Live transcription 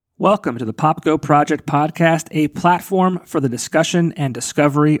Welcome to the Popko Project Podcast, a platform for the discussion and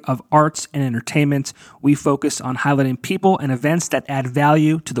discovery of arts and entertainment. We focus on highlighting people and events that add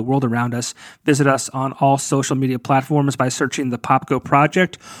value to the world around us. Visit us on all social media platforms by searching the Popko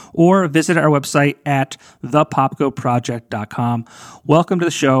Project or visit our website at thepopkoproject.com. Welcome to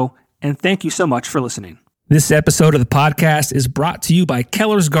the show, and thank you so much for listening. This episode of the podcast is brought to you by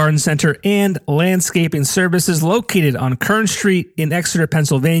Keller's Garden Center and Landscaping Services located on Kern Street in Exeter,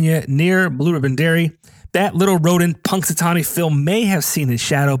 Pennsylvania, near Blue Ribbon Dairy. That little rodent Punxsutawney Phil may have seen his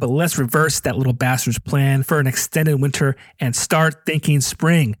shadow, but let's reverse that little bastard's plan for an extended winter and start thinking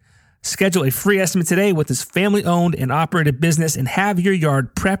spring. Schedule a free estimate today with this family-owned and operated business and have your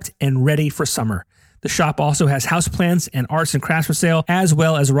yard prepped and ready for summer. The shop also has houseplants and arts and crafts for sale, as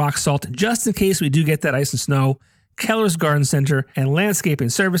well as rock salt, just in case we do get that ice and snow. Keller's Garden Center and Landscaping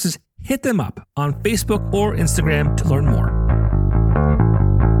Services. Hit them up on Facebook or Instagram to learn more.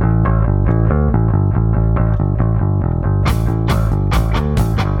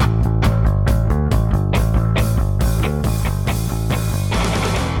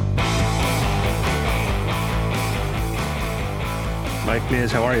 Mike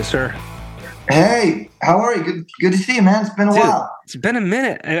Miz, how are you, sir? Hey, how are you? Good to see you, man. It's been a while. It's been a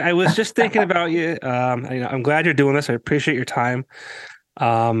minute. I was just thinking about you. I'm glad you're doing this. I appreciate your time.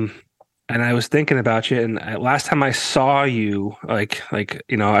 And I was thinking about you. And last time I saw you, I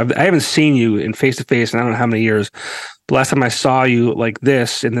haven't seen you in face to face in I don't know how many years. But last time I saw you like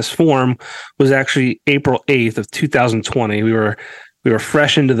this in this form was actually April 8th of 2020. We were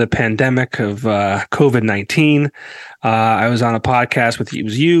fresh into the pandemic of COVID-19. I was on a podcast with it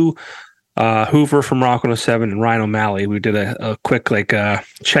was you. Hoover from Rock 107 and Ryan O'Malley. We did a quick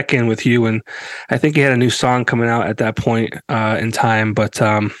check-in with you, and I think you had a new song coming out at that point in time. But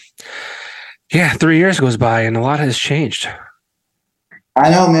 3 years goes by and a lot has changed.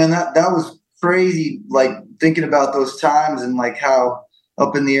 I know, man. That was crazy. Like thinking about those times and like how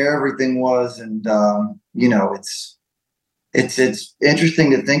up in the air everything was, and it's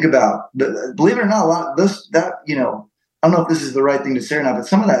interesting to think about. But believe it or not, a lot of this I don't know if this is the right thing to say or not, but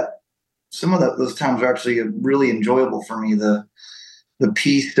some of those times are actually really enjoyable for me. The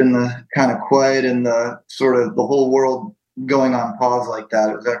peace and the kind of quiet and the sort of the whole world going on pause like that.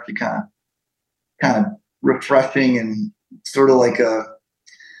 It was actually kind of refreshing and sort of like the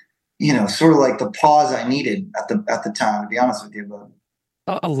pause I needed at the time, to be honest with you.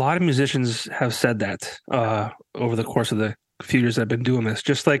 But a lot of musicians have said that over the course of the few years I've been doing this,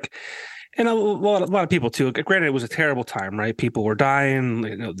 just like. And a lot of people too. Granted, it was a terrible time, right? People were dying.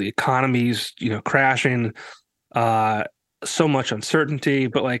 The economy's crashing. So much uncertainty.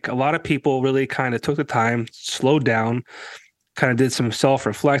 But like a lot of people really kind of took the time, slowed down, kind of did some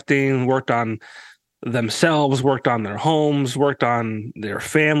self-reflecting, worked on themselves, worked on their homes, worked on their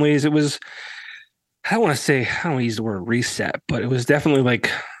families. It was. I don't want to use the word reset, but it was definitely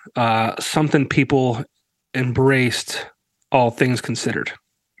like something people embraced, all things considered.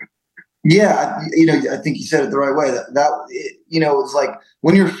 Yeah, I think you said it the right way. It's like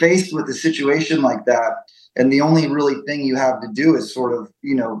when you're faced with a situation like that, and the only really thing you have to do is sort of,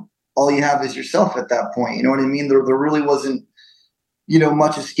 all you have is yourself at that point. You know what I mean? There really wasn't,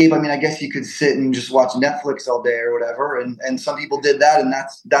 much escape. I mean, I guess you could sit and just watch Netflix all day or whatever, and some people did that, and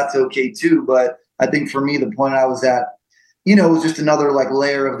that's okay too. But I think for me, the point I was at, it was just another like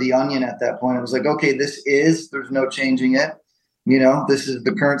layer of the onion at that point. It was like, okay, there's no changing it. This is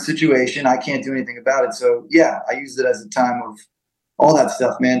the current situation. I can't do anything about it. So yeah, I used it as a time of all that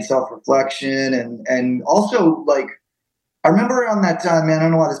stuff, man, self-reflection. And also like, I remember around that time, man, I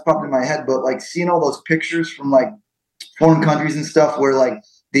don't know why this popped in my head, but like seeing all those pictures from like foreign countries and stuff where like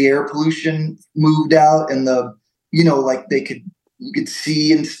the air pollution moved out and you could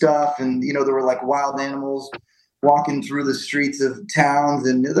see and stuff. And, there were like wild animals walking through the streets of towns.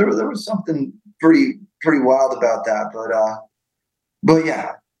 And there was something pretty wild about that. But yeah.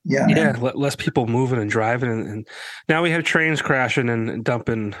 Less people moving and driving, and now we have trains crashing and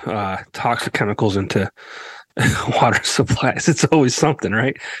dumping toxic chemicals into water supplies. It's always something,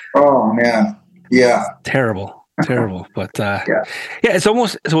 right? Oh man, yeah, terrible. But it's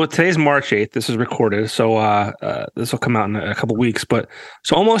almost so. Today's March 8th. This is recorded, so this will come out in a couple weeks. But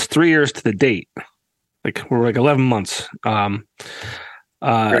so almost 3 years to the date. Like we're like 11 months.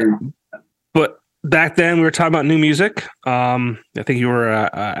 But back then, we were talking about new music. I think you were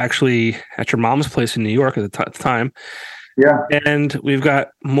actually at your mom's place in New York at the time. Yeah. And we've got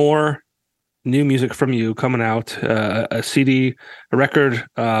more new music from you coming out, a CD, a record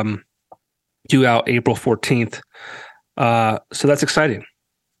due out April 14th. So that's exciting.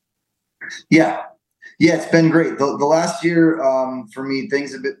 Yeah. Yeah, it's been great. The last year, for me,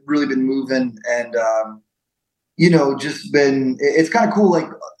 things have really been moving, and just been. It's kind of cool. Like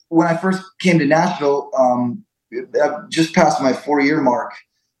when I first came to Nashville, I've just passed my 4-year mark,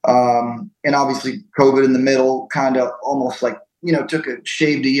 and obviously COVID in the middle, kind of almost like took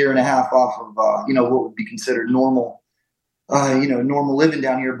shaved a year and a half off of what would be considered normal, normal living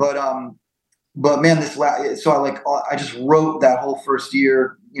down here. But man, I just wrote that whole first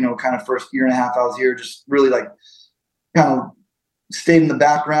year, kind of first year and a half I was here, just really like kind of stayed in the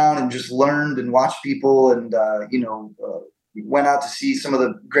background and just learned and watched people and, went out to see some of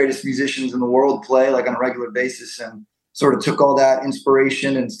the greatest musicians in the world play like on a regular basis and sort of took all that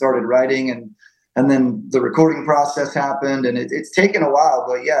inspiration and started writing and then the recording process happened and it's taken a while,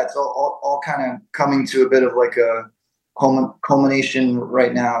 but yeah, it's all kind of coming to a bit of like a culmination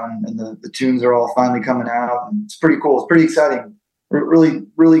right now, and the tunes are all finally coming out, and it's pretty cool. It's pretty exciting.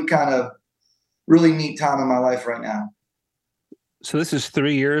 Really kind of really neat time in my life right now. So this is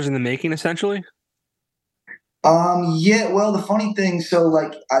 3 years in the making, essentially. Yeah. Well, the funny thing, so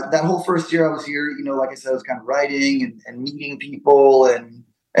like that whole first year I was here, like I said, I was kind of writing and meeting people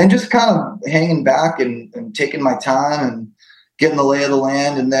and just kind of hanging back and taking my time and getting the lay of the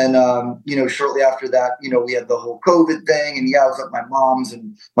land. And then, shortly after that, we had the whole COVID thing, and I was at my mom's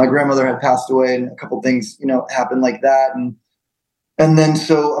and my grandmother had passed away and a couple things, happened like that. And then,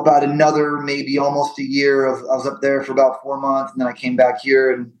 so about another, maybe almost a year I was up there for about 4 months. And then I came back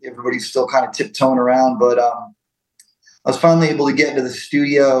here and everybody's still kind of tiptoeing around, but, I was finally able to get into the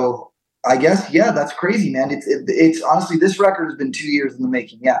studio, I guess. Yeah, that's crazy, man. It's honestly, this record has been 2 years in the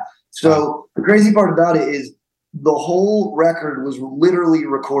making. Yeah. So the crazy part about it is, the whole record was literally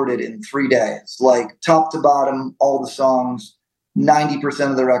recorded in 3 days, like top to bottom, all the songs,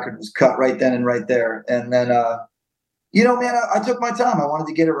 90% of the record was cut right then and right there. And then, man, I took my time. I wanted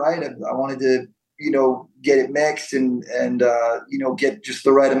to get it right. I wanted to, get it mixed and get just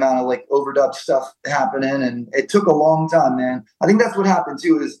the right amount of like overdub stuff happening. And it took a long time, man. I think that's what happened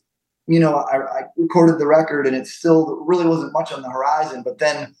too is, I recorded the record and it still really wasn't much on the horizon, but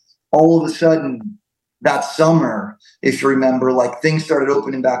then all of a sudden, that summer, if you remember, like things started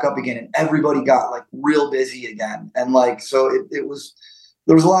opening back up again and everybody got like real busy again. And like, so there was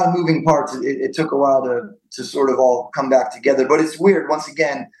a lot of moving parts. It took a while to sort of all come back together, but it's weird. Once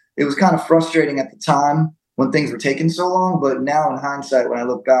again, it was kind of frustrating at the time when things were taking so long. But now in hindsight, when I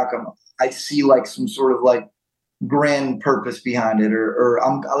look back, I see like some sort of like grand purpose behind it, or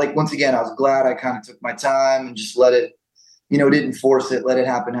I'm like, once again, I was glad I kind of took my time and just let it, didn't force it, let it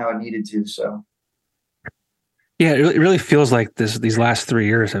happen how it needed to. So. Yeah, it really feels like these last 3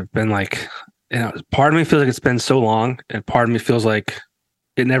 years have been like, part of me feels like it's been so long, and part of me feels like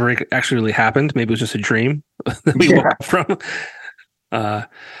it never actually really happened. Maybe it was just a dream that we woke up from.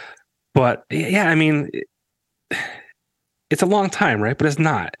 But yeah, I mean, it's a long time, right? But it's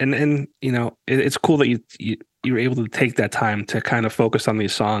not, and it's cool that you were able to take that time to kind of focus on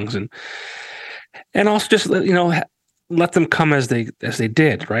these songs and also just let them come as they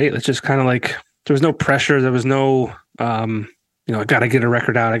did, right? It's just kind of like. There was no pressure. There was no, I got to get a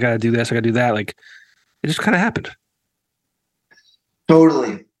record out. I got to do this. I got to do that. Like, it just kind of happened.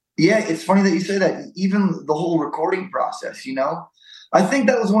 Totally. Yeah. It's funny that you say that. Even the whole recording process, I think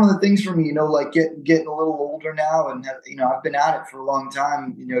that was one of the things for me, like getting a little older now. And, I've been at it for a long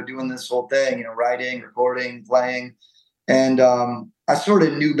time, doing this whole thing, writing, recording, playing. And I sort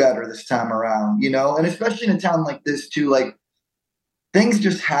of knew better this time around, and especially in a town like this too, like, things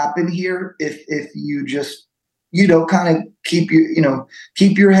just happen here if you just, kind of keep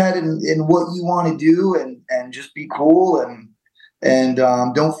your head in what you want to do and just be cool and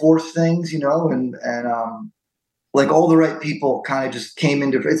don't force things, and like all the right people kind of just came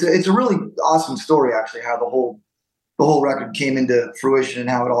into it's a really awesome story actually, how the whole record came into fruition and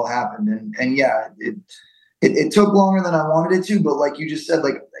how it all happened. And yeah, it took longer than I wanted it to, but like you just said,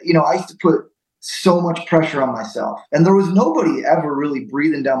 like, I used to put so much pressure on myself, and there was nobody ever really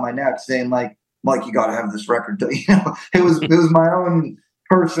breathing down my neck saying like, Mike, you got to have this record. It was my own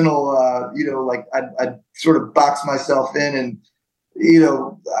personal, like I'd sort of box myself in and,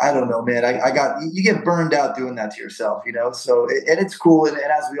 I don't know, man, you get burned out doing that to yourself, so, and it's cool. And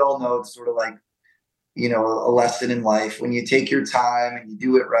as we all know, it's sort of like, a lesson in life when you take your time and you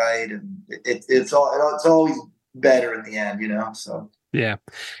do it right. And it's always better in the end, so. Yeah.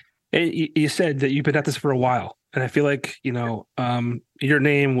 You said that you've been at this for a while, and I feel like, your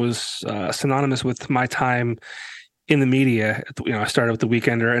name was synonymous with my time in the media. I started with The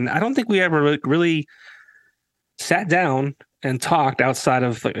Weekender, and I don't think we ever really sat down and talked outside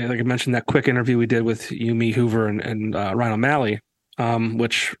of, like I mentioned, that quick interview we did with you, me, Hoover, and Ryan O'Malley.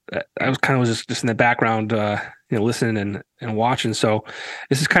 which I was kind of just in the background, listening and watching. So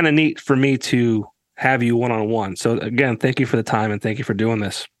this is kind of neat for me to have you one-on-one. So again, thank you for the time and thank you for doing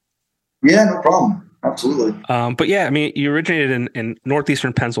this. Yeah, no problem. Absolutely. But yeah, I mean, you originated in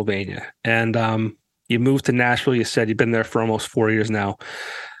northeastern Pennsylvania, and you moved to Nashville. You said you've been there for almost 4 years now.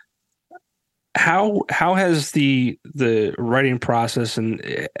 How has the writing process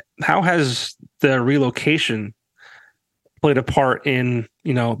and how has the relocation played a part in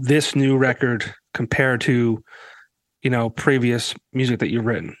this new record compared to previous music that you've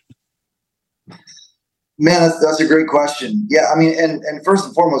written? Man, that's a great question. Yeah, I mean, and first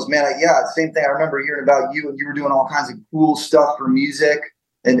and foremost, man, same thing. I remember hearing about you, and you were doing all kinds of cool stuff for music,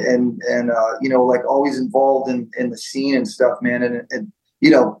 and like always involved in the scene and stuff, man. And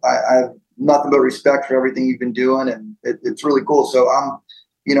I have nothing but respect for everything you've been doing, and it's really cool. So I'm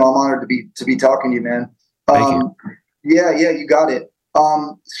honored to be talking to you, man. Thank you. Yeah, you got it.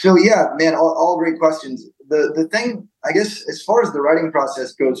 So yeah, man, all great questions. The thing, I guess, as far as the writing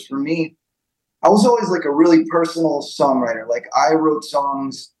process goes, for me, I was always like a really personal songwriter. Like I wrote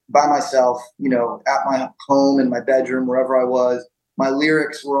songs by myself, at my home, in my bedroom, wherever I was. My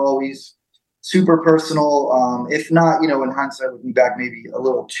lyrics were always super personal. If not, in hindsight, looking back, maybe a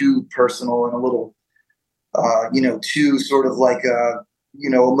little too personal and a little, too sort of like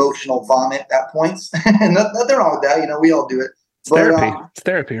emotional vomit at points. And nothing wrong with that. We all do it. It's therapy. It's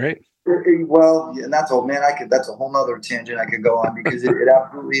therapy, right? Well, and that's all, man. That's a whole nother tangent I could go on because it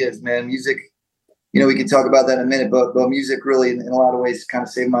absolutely is, man. Music. We could talk about that in a minute, but music really, in a lot of ways, kind of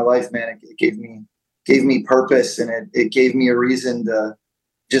saved my life, man. It gave me purpose, and it gave me a reason to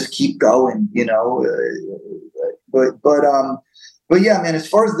just keep going, But yeah, man. As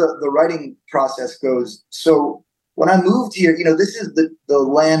far as the writing process goes, so when I moved here, this is the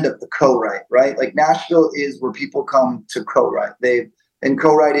land of the co-write, right? Like Nashville is where people come to co-write. And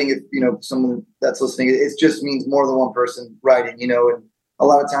co-writing, if someone that's listening, it just means more than one person writing, and a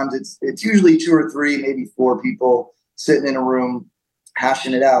lot of times it's usually 2 or 3, maybe 4 people sitting in a room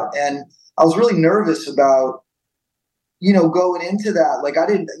hashing it out. And I was really nervous about, going into that. Like I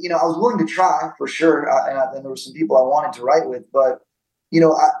didn't, I was willing to try for sure. And there were some people I wanted to write with, but,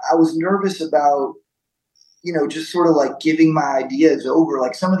 I was nervous about, just sort of like giving my ideas over.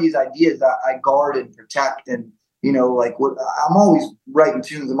 Like some of these ideas I guard and protect, and, like I'm always writing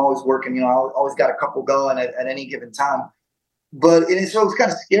tunes. I'm always working, I always got a couple going at any given time. But so it was kind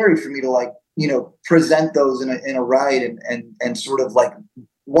of scary for me to present those in a write and sort of like,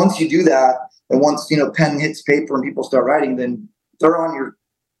 once you do that, and once, pen hits paper and people start writing, then they're on your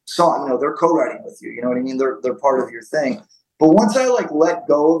song, they're co-writing with you, you know what I mean? They're part of your thing. But once I let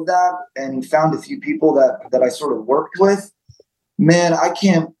go of that and found a few people that I sort of worked with, man, I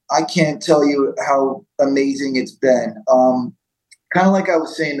can't tell you how amazing it's been. Kind of like I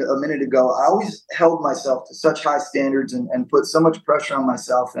was saying a minute ago, I always held myself to such high standards and put so much pressure on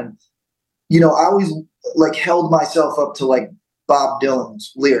myself. And, I always held myself up to Bob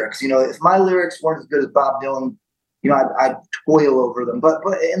Dylan's lyrics. If my lyrics weren't as good as Bob Dylan, I'd toil over them. But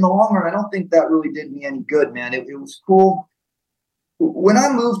in the long run, I don't think that really did me any good, man. It was cool. When I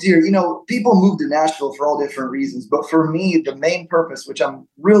moved here, people moved to Nashville for all different reasons. But for me, the main purpose, which I'm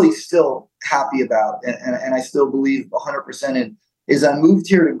really still happy about, and I still believe 100% in, is I moved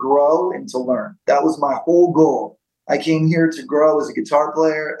here to grow and to learn. That was my whole goal. I came here to grow as a guitar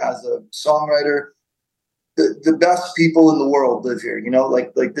player, as a songwriter. The best people in the world live here,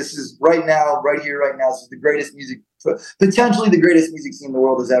 like this is right now, right here, right now. This is the greatest music, potentially the greatest music scene the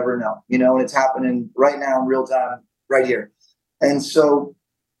world has ever known, and it's happening right now in real time, right here. And so,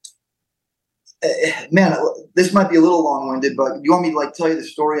 man, this might be a little long-winded, but you want me to tell you the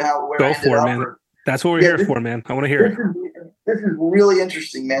story where Go I ended for it, up? man. That's what we're here for, man. I want to hear it. This is really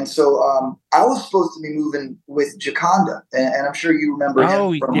interesting, man. So I was supposed to be moving with Jaconda, and I'm sure you remember him.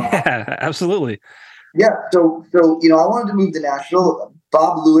 Oh, yeah, absolutely. Yeah. So I wanted to move to Nashville.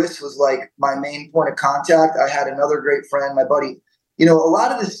 Bob Lewis was my main point of contact. I had another great friend, my buddy. A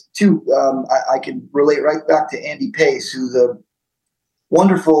lot of this too, I can relate right back to Andy Pace, who's a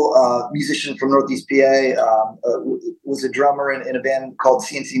wonderful musician from Northeast PA, was a drummer in a band called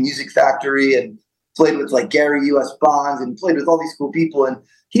CNC Music Factory, and played with Gary U.S. Bonds, and played with all these cool people. And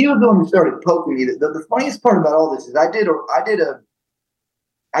he was the one who started poking me. The funniest part about all this is I did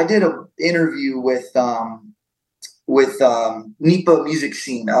a interview with NEPA Music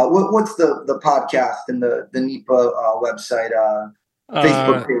Scene. What's the podcast and the NEPA website,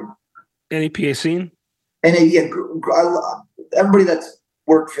 Facebook page? NEPA Scene. And everybody that's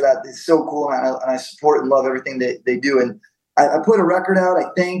worked for that is so cool, and I support and love everything they do. And I put a record out, I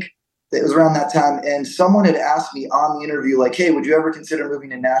think. it was around that time, and someone had asked me on the interview, like, hey, would you ever consider moving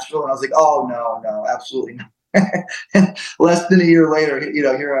to Nashville? And I was like, oh, no, absolutely not. And less than a year later,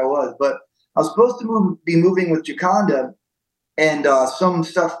 here I was. But I was supposed to be moving with Jaconda, and some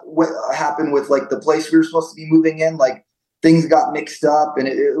stuff happened with like the place we were supposed to be moving in. Like things got mixed up, and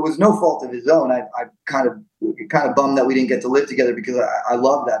it was no fault of his own. I kind of bummed that we didn't get to live together because I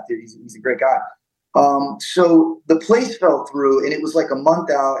love that dude. He's a great guy. So the place fell through, and it was like a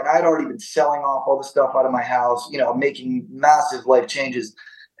month out, and I'd already been selling off all the stuff out of my house, making massive life changes.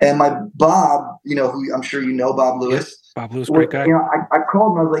 And my Bob, who I'm sure Bob Lewis. Yes, Bob Lewis, great guy. I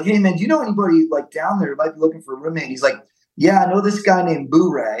called him. I was like, hey man, do you know anybody like down there who might be looking for a roommate? And he's like, yeah, I know this guy named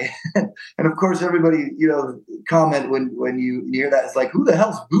Boo Ray. And of course everybody, comment when you hear that, it's like, who the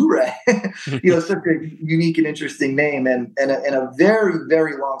hell's Boo Ray? Such a unique and interesting name. And a very,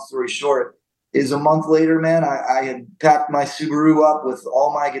 very long story short, is a month later, man, I had packed my Subaru up with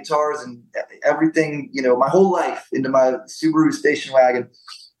all my guitars and everything, my whole life into my Subaru station wagon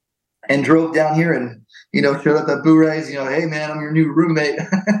and drove down here and, showed up at Boo Ray's, hey man, I'm your new roommate.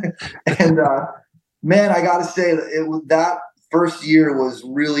 And, man, I got to say that first year was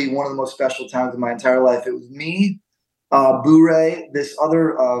really one of the most special times of my entire life. It was me, Boo Ray, this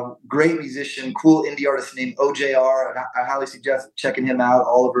other great musician, cool indie artist named OJR, and I highly suggest checking him out,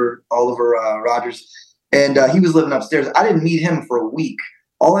 Oliver Rogers. And he was living upstairs. I didn't meet him for a week.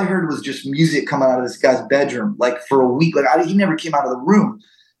 All I heard was just music coming out of this guy's bedroom, like for a week. Like he never came out of the room.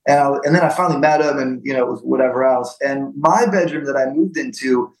 And then I finally met him, and it was whatever else. And my bedroom that I moved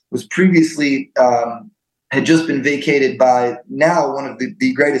into was previously had just been vacated by now one of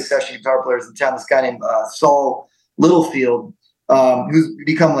the greatest session guitar players in town. This guy named Saul Littlefield, who's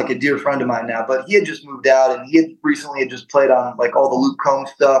become like a dear friend of mine now, but he had just moved out, and he had recently just played on like all the Luke Combs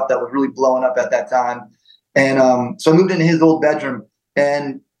stuff that was really blowing up at that time. And so I moved into his old bedroom,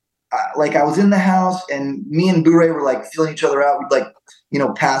 and I was in the house, and me and Boo Ray were like feeling each other out. We'd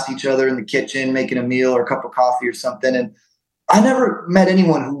pass each other in the kitchen, making a meal or a cup of coffee or something. And I never met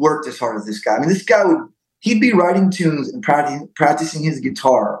anyone who worked as hard as this guy. I mean, this guy he'd be writing tunes and practicing his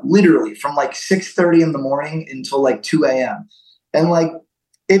guitar literally from like 6:30 in the morning until like 2 a.m. And like,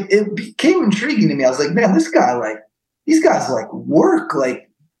 it became intriguing to me. I was like, man, these guys like work. Like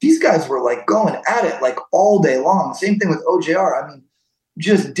these guys were like going at it like all day long. Same thing with OJR. I mean,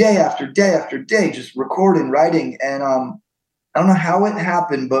 just day after day after day, just recording, writing. And I don't know how it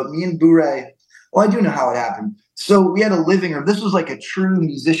happened, but me and Boo Ray, well, I do know how it happened. So we had a living room. This was like a true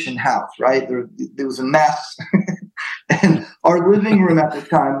musician house, right? There was a mess. And our living room at the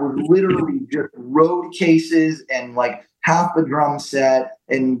time was literally just road cases and like half a drum set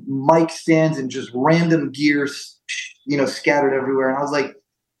and mic stands and just random gear, scattered everywhere. And I was like,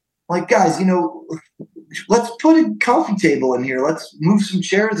 guys, let's put a coffee table in here. Let's move some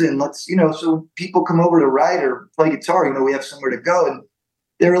chairs in. Let's, so when people come over to write or play guitar, we have somewhere to go. And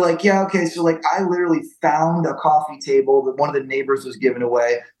they were like, yeah, okay. So like I literally found a coffee table that one of the neighbors was giving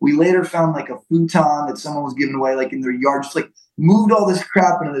away. We later found like a futon that someone was giving away like in their yard, just like moved all this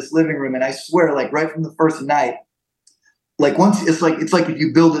crap into this living room. And I swear, like right from the first night, like once it's like if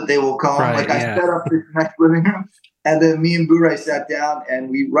you build it, they will come. Right, like I set up this next living room. And then me and Boo Ray sat down,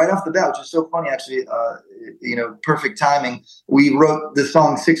 and we right off the bat, which is so funny, actually, perfect timing. We wrote the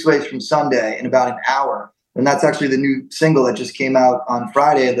song 6 Ways from Sunday in about an hour. And that's actually the new single that just came out on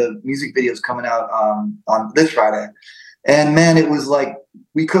Friday. The music video is coming out on this Friday. And man, it was like,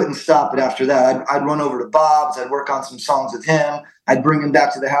 we couldn't stop it after that. I'd run over to Bob's. I'd work on some songs with him. I'd bring him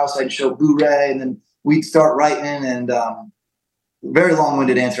back to the house. I'd show Boo Ray, and then we'd start writing. And very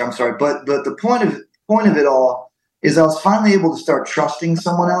long-winded answer, I'm sorry. But the point of it all is I was finally able to start trusting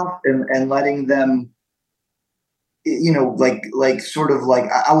someone else and letting them, sort of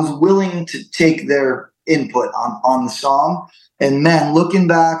like I was willing to take their input on the song. And man, looking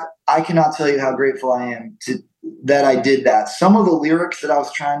back, I cannot tell you how grateful I am that I did that. Some of the lyrics that I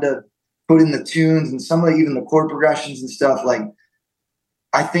was trying to put in the tunes and some of even the chord progressions and stuff, like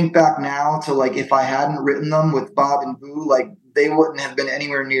I think back now to like if I hadn't written them with Bob and Boo, like they wouldn't have been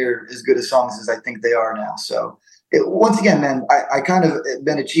anywhere near as good as songs as I think they are now. So once again, man, I kind of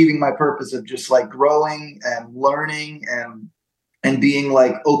been achieving my purpose of just like growing and learning and being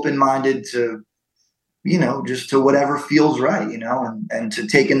like open-minded to, just to whatever feels right, and to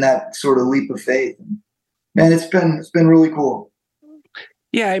taking that sort of leap of faith. And, man, it's been really cool.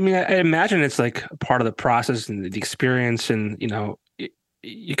 Yeah. I mean, I imagine it's like a part of the process and the experience. And,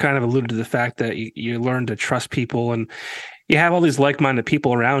 you kind of alluded to the fact that you learn to trust people and you have all these like-minded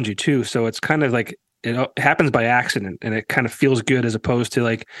people around you too. So it's kind of like, it happens by accident and it kind of feels good as opposed to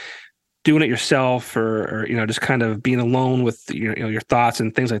like doing it yourself or just kind of being alone with your thoughts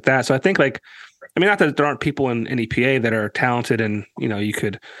and things like that. So I think not that there aren't people in EPA that are talented and you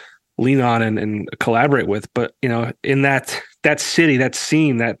could lean on and collaborate with, but in that city, that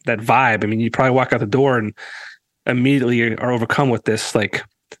scene, that vibe, I mean, you probably walk out the door and immediately are overcome with this,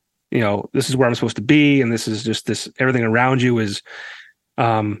 this is where I'm supposed to be, and this is just this, everything around you is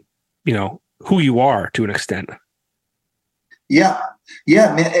who you are to an extent. Yeah,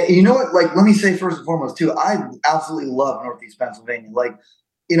 man. You know what? Like, let me say first and foremost too, I absolutely love Northeast Pennsylvania. Like,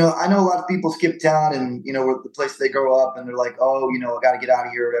 I know a lot of people skip town and, the place they grow up and they're like, oh, I got to get out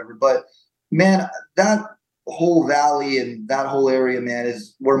of here or whatever. But man, that whole valley and that whole area, man,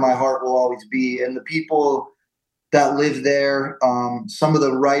 is where my heart will always be. And the people that live there, some of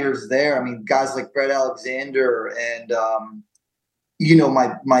the writers there, I mean, guys like Fred Alexander and,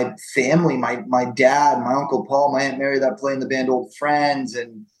 my family, my dad, my Uncle Paul, my Aunt Mary that play in the band Old Friends,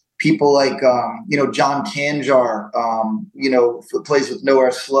 and people like, John Canjar, plays with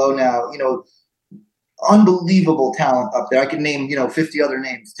Nowhere Slow now, unbelievable talent up there. I can name, 50 other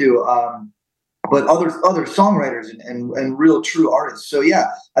names too. But other songwriters and real true artists. So yeah,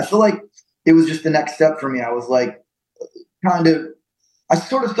 I feel like it was just the next step for me. I was like, I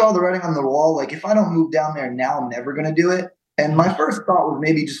sort of saw the writing on the wall. Like, if I don't move down there now, I'm never going to do it. And my first thought was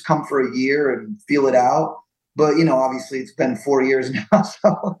maybe just come for a year and feel it out. But, obviously it's been 4 years now,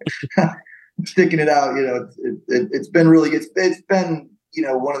 so sticking it out, it's been really, it's been,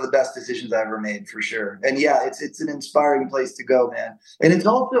 one of the best decisions I ever made for sure. And yeah, it's an inspiring place to go, man. And it's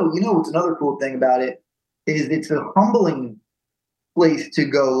also, what's another cool thing about it is it's a humbling place to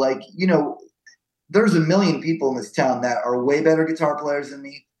go. Like, there's a million people in this town that are way better guitar players than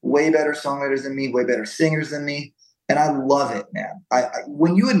me, way better songwriters than me, way better singers than me. And I love it, man. I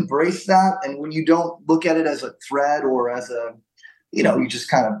when you embrace that and when you don't look at it as a threat or as a, you just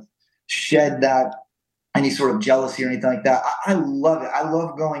kind of shed that any sort of jealousy or anything like that. I love it. I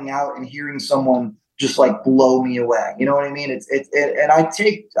love going out and hearing someone just like blow me away. You know what I mean? And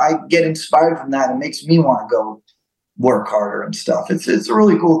I get inspired from that. It makes me want to go work harder and stuff. It's a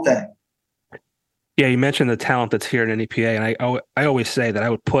really cool thing. Yeah, you mentioned the talent that's here in NEPA, and I always say that I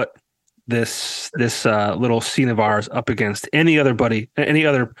would put this little scene of ours up against any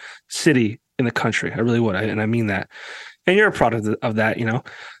other city in the country. I really would, and I mean that. And you're a product of that, Yeah.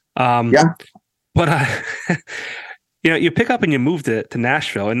 But you pick up and you move to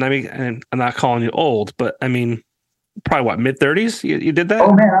Nashville, and I mean, and I'm not calling you old, but I mean, probably what, mid-30s? You did that?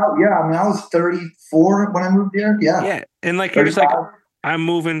 Oh man, I was 34 when I moved here. Yeah. Yeah, and like you're just like, I'm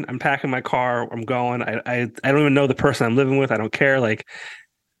moving, I'm packing my car, I'm going. I don't even know the person I'm living with. I don't care. Like,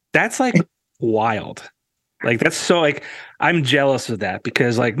 that's like wild. Like, that's so, like, I'm jealous of that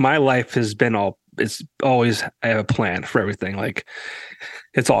because like my life has been it's always, I have a plan for everything. Like,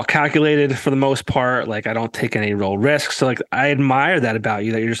 it's all calculated for the most part. Like, I don't take any real risks. So like, I admire that about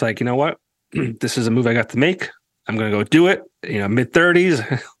you, that you're just like, you know what, this is a move I got to make. I'm going to go do it,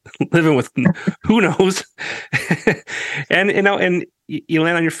 mid-30s, living with who knows. and, and you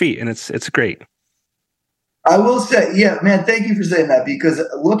land on your feet, and it's great. I will say, yeah, man, thank you for saying that, because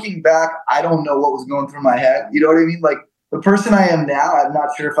looking back, I don't know what was going through my head. You know what I mean? Like, the person I am now, I'm not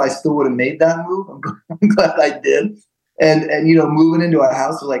sure if I still would have made that move. I'm glad I did. And moving into a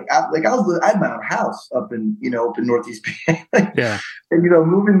house, I had my own house up in Northeast PA. Yeah. And,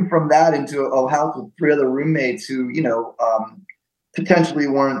 moving from that into a house with 3 other roommates who, potentially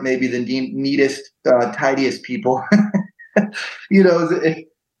weren't maybe the neatest, tidiest people,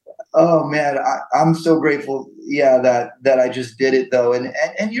 oh man, I'm so grateful. Yeah. That I just did it though.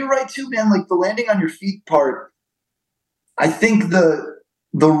 And you're right too, man. Like, the landing on your feet part, I think the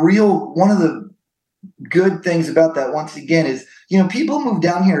real, one of the good things about that, once again, is, people move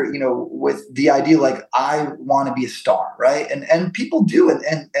down here, with the idea, like, I want to be a star. Right. And people do.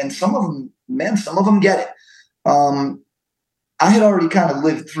 And some of them, man, some of them get it. I had already kind of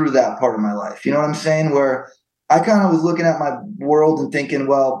lived through that part of my life. You know what I'm saying? Where I kind of was looking at my world and thinking,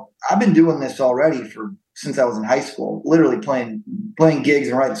 well, I've been doing this already since I was in high school, literally playing gigs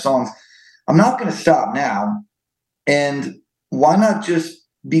and writing songs. I'm not going to stop now. And why not just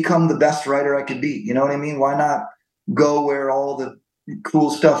become the best writer I could be? You know what I mean? Why not go where all the cool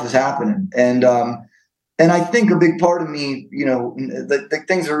stuff is happening? And I think a big part of me, the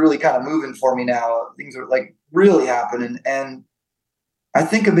things are really kind of moving for me now. Things are like really happening. And I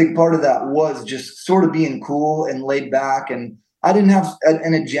think a big part of that was just sort of being cool and laid back. And I didn't have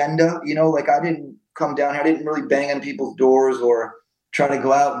an agenda, like, I didn't come down here. I didn't really bang on people's doors or try to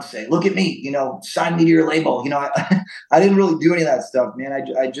go out and say, look at me, sign me to your label. I didn't really do any of that stuff, man.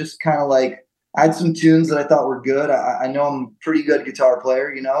 I just kind of like I had some tunes that I thought were good. I know I'm a pretty good guitar player,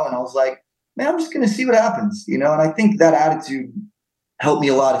 and I was like, man, I'm just going to see what happens, and I think that attitude helped me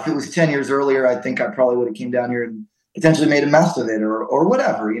a lot. If it was 10 years earlier, I think I probably would have came down here and potentially made a mess of it or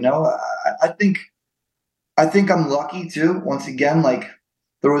whatever, I think I'm lucky too. Once again, like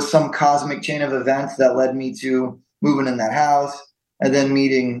there was some cosmic chain of events that led me to moving in that house and then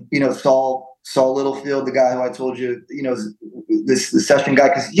meeting, Saul Littlefield, the guy who I told you, the session guy,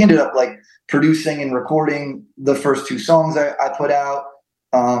 because he ended up like producing and recording the first 2 songs I put out.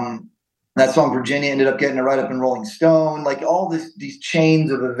 That song Virginia ended up getting a write-up in Rolling Stone. Like all these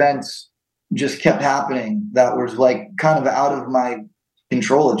chains of events just kept happening that was like kind of out of my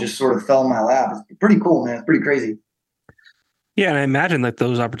control. It just sort of fell in my lap. It's pretty cool, man. It's pretty crazy. Yeah, and I imagine like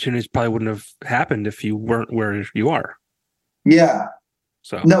those opportunities probably wouldn't have happened if you weren't where you are. Yeah.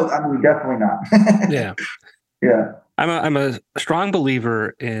 So no, I mean definitely not. Yeah. Yeah. I'm a strong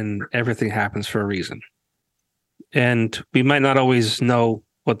believer in everything happens for a reason, and we might not always know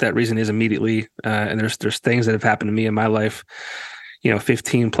what that reason is immediately. And there's things that have happened to me in my life,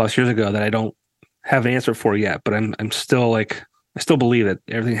 15 plus years ago that I don't have an answer for yet. But I'm still like, I still believe that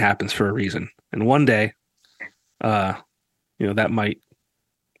everything happens for a reason, and one day, that might,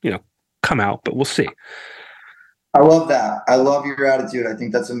 come out. But we'll see. I love that. I love your attitude. I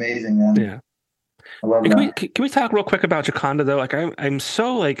think that's amazing, man. Yeah. I love that. Can we talk real quick about Jaconda though? Like I'm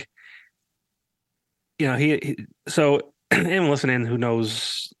so like, so anyone listening who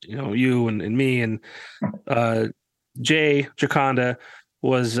knows, you and me and Jay Jaconda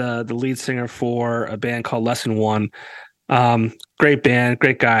was the lead singer for a band called Lesson One. Great band,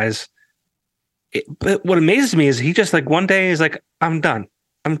 great guys. But what amazes me is he just like one day is like, I'm done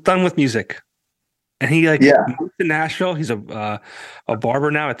with music. And he moved to Nashville. He's a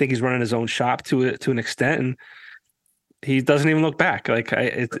barber now. I think he's running his own shop to an extent, and he doesn't even look back. Like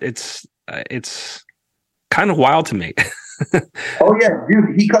it's kind of wild to me. Oh yeah,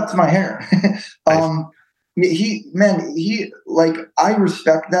 dude, he cuts my hair. He like, I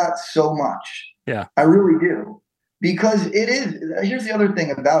respect that so much. Yeah, I really do, because it is. Here's the other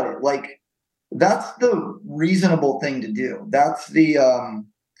thing about it. Like that's the reasonable thing to do. That's the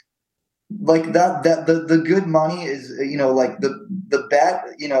like that the good money is, like the bet,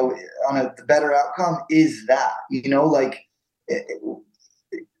 on the better outcome is that, like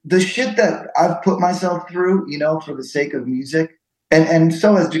the shit that I've put myself through, for the sake of music, and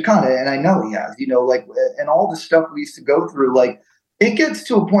so has Jaconda, and I know he has, like, and all the stuff we used to go through, like it gets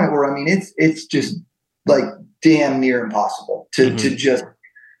to a point where, I mean, it's just like damn near impossible to just,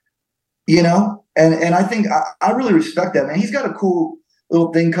 and I think I really respect that, man. He's got a cool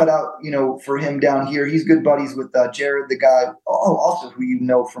little thing cut out, for him down here. He's good buddies with Jared, the guy, also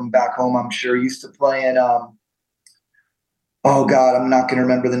who from back home, I'm sure, used to play in, oh God, I'm not going to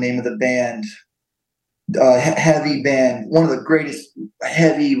remember the name of the band. Heavy band, one of the greatest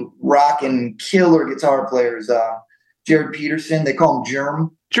heavy rock and killer guitar players, Jared Peterson. They call him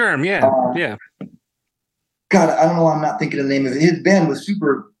Germ. Germ, yeah, yeah. God, I don't know why I'm not thinking of the name of it. His band was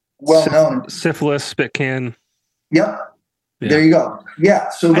super well known. Syphilis, Spitcan. Yep. Yeah. There you go. Yeah.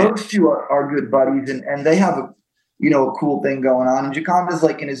 So those two are good buddies, and they have a cool thing going on. And Jaconda's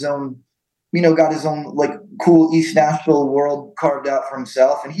like in his own, got his own like cool East Nashville world carved out for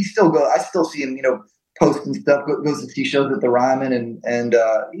himself. And I still see him, posting stuff, goes to see shows at the Ryman, and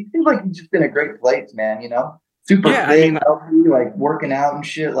he seems like he's just in a great place, man. Super fit, healthy, like working out and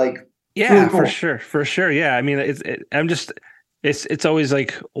shit. Like, yeah, really cool. For sure. Yeah. I mean, it's always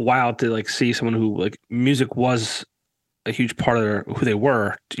like wild to like see someone who like music was a huge part of who they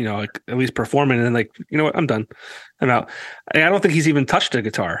were, like at least performing, and then like, you know what, I'm done, I'm out. I don't think he's even touched a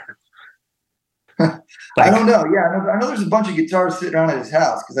guitar. I don't know. Yeah, I know there's a bunch of guitars sitting around at his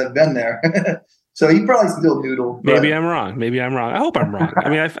house because I've been there. So he probably still noodles. Maybe I'm wrong. I hope I'm wrong. I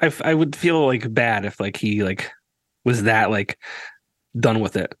mean, I would feel like bad if like he like was that like done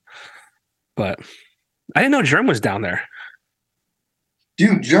with it. But I didn't know Germ was down there.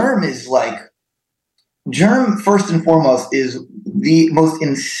 Dude, Germ, first and foremost, is the most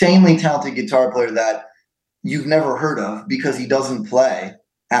insanely talented guitar player that you've never heard of, because he doesn't play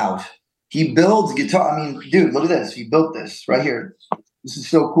out. He builds guitar. I mean, dude, look at this. He built this right here. This is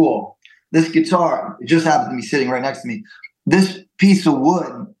so cool. This guitar, it just happens to be sitting right next to me. This piece of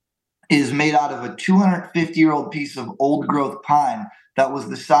wood is made out of a 250-year-old piece of old growth pine that was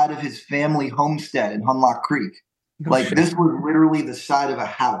the side of his family homestead in Hunlock Creek. This was literally the side of a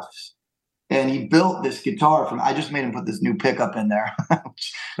house. And he built this guitar I just made him put this new pickup in there. Nice.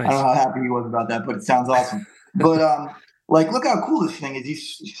 I don't know how happy he was about that, but it sounds awesome. But look how cool this thing is.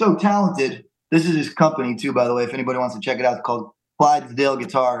 He's so talented. This is his company too, by the way. If anybody wants to check it out, it's called Clydesdale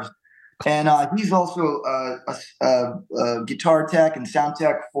Guitars. And he's also a guitar tech and sound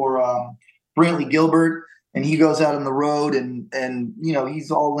tech for Brantley Gilbert. And he goes out on the road and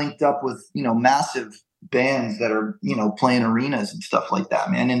he's all linked up with, massive bands that are, playing arenas and stuff like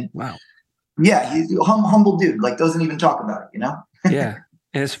that, man. And wow. Yeah, he's a humble dude, like doesn't even talk about it, Yeah.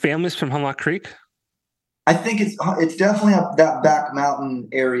 And his family's from Hemlock Creek? I think it's definitely up that back mountain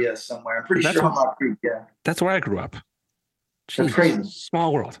area somewhere. I'm pretty sure Hemlock Creek, yeah. That's where I grew up. That's Jesus, crazy.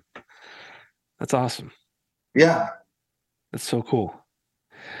 Small world. That's awesome. Yeah. That's so cool.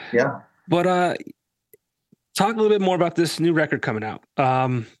 Yeah. But talk a little bit more about this new record coming out.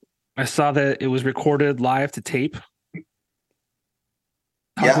 I saw that it was recorded live to tape.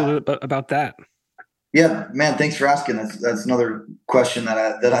 Talk a little bit about that. Yeah, man. Thanks for asking. That's another question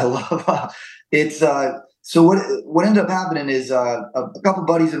that I love. It's so what ended up happening is a couple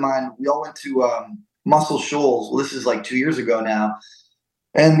buddies of mine. We all went to Muscle Shoals. Well, this is like 2 years ago now,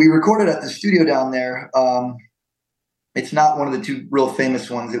 and we recorded at the studio down there. It's not one of the two real famous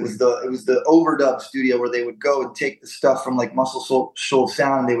ones. It was the overdub studio where they would go and take the stuff from like Muscle Shoals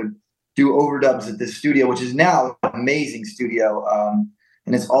Sound. And they would do overdubs at this studio, which is now an amazing studio.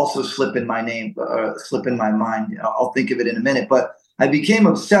 And it's also slipping my mind. I'll think of it in a minute. But I became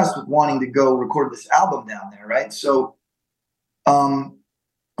obsessed with wanting to go record this album down there, right? So when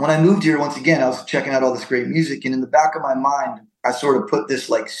I moved here, once again, I was checking out all this great music. And in the back of my mind, I sort of put this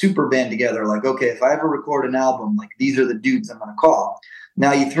like super band together. Like, okay, if I ever record an album, like these are the dudes I'm going to call.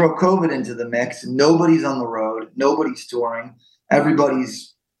 Now you throw COVID into the mix. Nobody's on the road. Nobody's touring.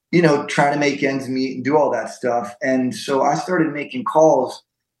 Everybody's trying to make ends meet and do all that stuff. And so I started making calls,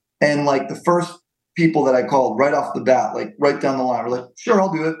 and like the first people that I called right off the bat, like right down the line, were like, sure,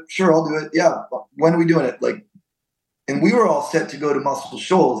 I'll do it. Sure, I'll do it. Yeah. When are we doing it? Like, and we were all set to go to Muscle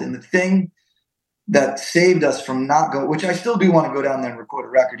Shoals. And the thing that saved us from not going, which I still do want to go down there and record a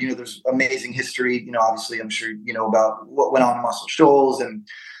record. There's amazing history. Obviously I'm sure about what went on in Muscle Shoals and,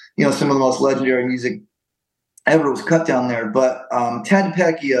 some of the most legendary music ever was cut down there. But Ted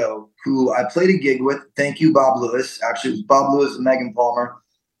Pecchio, who I played a gig with, thank you, Bob Lewis. Actually, it was Bob Lewis and Megan Palmer.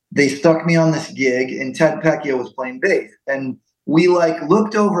 They stuck me on this gig, and Ted Pecchio was playing bass. And we like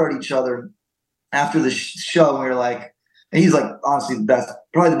looked over at each other after the show, and we were like, and he's like honestly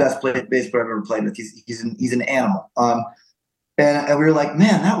probably the best bass player I've ever played with. He's an animal. And we were like,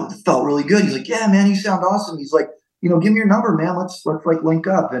 man, that felt really good. He's like, yeah, man, you sound awesome. He's like, give me your number, man. Let's like link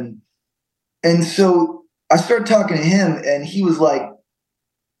up. And so I started talking to him, and he was like,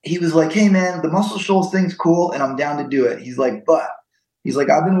 hey man, the Muscle Shoals thing's cool, and I'm down to do it. He's like,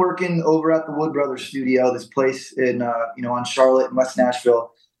 I've been working over at the Wood Brothers studio, this place in on Charlotte and West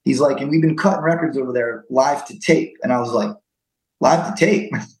Nashville. He's like, and we've been cutting records over there live to tape. And I was like, live to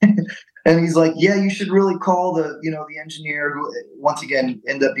tape? And he's like, yeah, you should really call the engineer who once again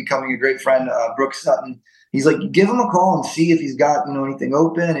ended up becoming a great friend, Brooks Sutton. He's like, give him a call and see if he's got anything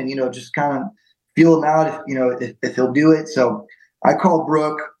open, and just kind of feel him out if he'll do it. So I called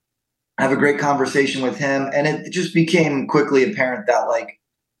Brooke, I have a great conversation with him, and it just became quickly apparent that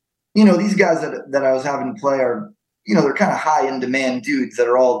these guys that I was having to play are, they're kind of high in demand dudes that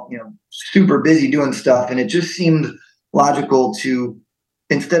are all, super busy doing stuff. And it just seemed logical to,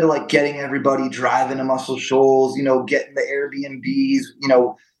 instead of like getting everybody driving to Muscle Shoals, getting the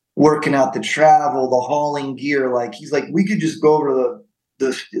Airbnbs, working out the travel, the hauling gear, like he's like, we could just go over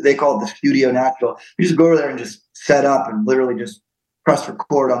to they call it the Studio Nashville. You just go over there and just set up and literally just press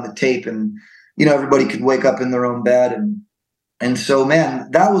record on the tape, and everybody could wake up in their own bed. And so, man,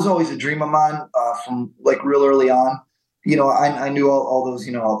 that was always a dream of mine from like real early on. I knew all those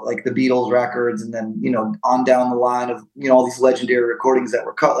like the Beatles records, and then on down the line of all these legendary recordings that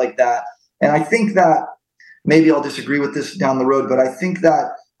were cut like that. And I think that maybe I'll disagree with this down the road, but I think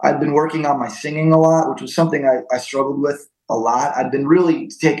that I'd been working on my singing a lot, which was something I struggled with a lot. I'd been really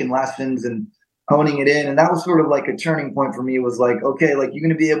taking lessons and honing it in. And that was sort of like a turning point for me. It was like, okay, like you're going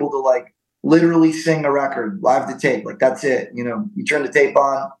to be able to like literally sing a record live to tape. Like that's it. You turn the tape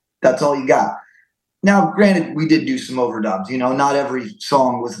on, that's all you got. Now, granted, we did do some overdubs, not every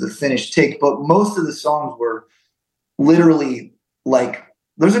song was the finished take, but most of the songs were literally like,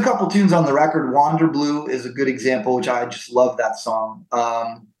 there's a couple tunes on the record. Wander Blue is a good example, which I just love that song.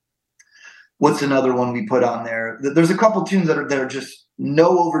 What's another one we put on there? There's a couple tunes that are just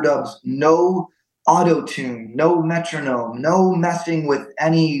no overdubs, no auto tune, no metronome, no messing with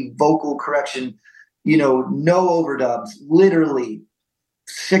any vocal correction, no overdubs, literally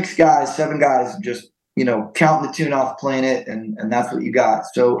 6 guys, 7 guys, just, counting the tune off, playing it. And that's what you got.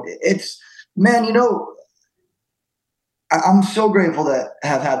 So it's, man, I'm so grateful to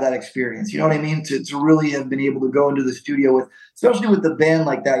have had that experience. You know what I mean? To really have been able to go into the studio with, especially with the band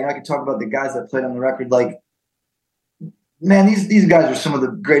like that. You know, I could talk about the guys that played on the record. Like, man, these guys are some of the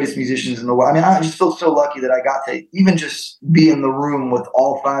greatest musicians in the world. I mean, I just feel so lucky that I got to even just be in the room with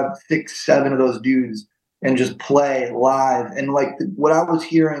all 5, 6, 7 of those dudes and just play live. And like what I was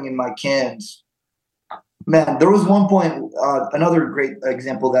hearing in my cans, man, there was one point, another great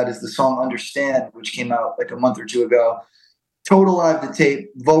example of that is the song Understand, which came out like a month or two ago. Total live to tape,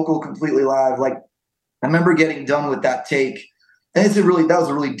 vocal completely live. Like, I remember getting done with that take, and that was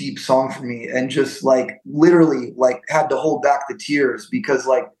a really deep song for me, and just like literally like had to hold back the tears, because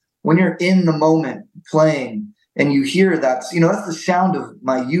like when you're in the moment playing and you hear that, that's the sound of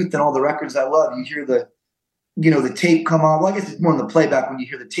my youth and all the records I love. You hear the tape come on. Well, I guess it's more in the playback when you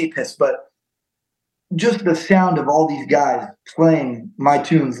hear the tape hiss, but just the sound of all these guys playing my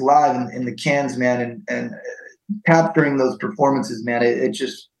tunes live in the cans, man, and capturing those performances, man. I get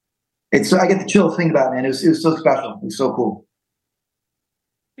the chills thinking about it, man. It was so special. It was so cool.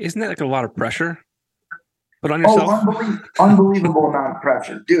 Isn't that like a lot of pressure put on yourself? Oh, unbelievable amount of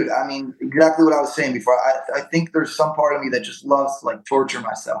pressure, dude. I mean, exactly what I was saying before. I think there's some part of me that just loves to like torture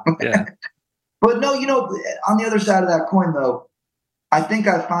myself. Yeah. But no, on the other side of that coin, though, I think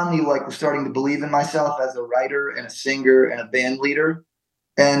I finally like was starting to believe in myself as a writer and a singer and a band leader.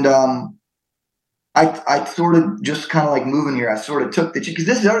 And I sort of just kind of like moving here. I sort of took because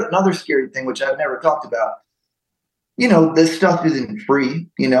this is another scary thing, which I've never talked about. This stuff isn't free,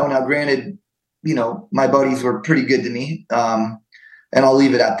 now granted, my buddies were pretty good to me. And I'll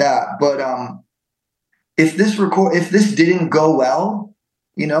leave it at that. But, if this didn't go well,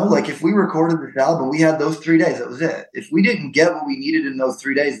 like if we recorded this album, we had those 3 days, that was it. If we didn't get what we needed in those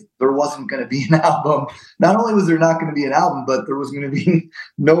 3 days, there wasn't going to be an album. Not only was there not going to be an album, but there was going to be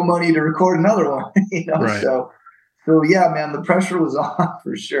no money to record another one, Right. So yeah, man, the pressure was on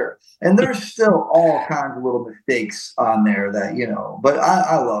for sure. And there's still all kinds of little mistakes on there that, but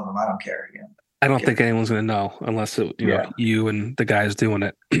I love them. I don't care. I don't think anyone's going to know unless you and the guys doing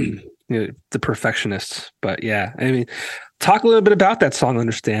it, the perfectionists. But yeah, I mean, talk a little bit about that song,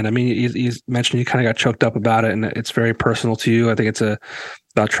 Understand. I mean, you mentioned you kind of got choked up about it, and it's very personal to you. I think it's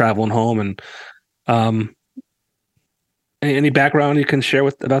about traveling home. And any background you can share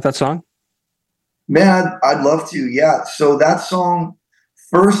about that song? Man, I'd love to. Yeah. So that song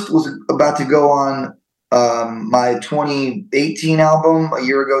first was about to go on my 2018 album a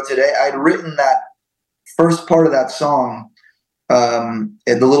year ago today. I'd written that first part of that song, and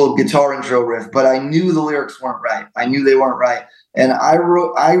the little guitar intro riff, but I knew the lyrics weren't right. I knew they weren't right. And I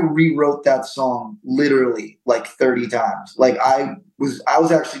rewrote that song literally like 30 times. Like I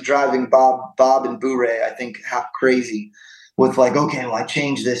was actually driving Bob and Boo-Ray, I think half crazy with like, okay, well, I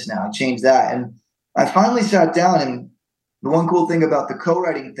changed this now, I changed that. And I finally sat down, and the one cool thing about the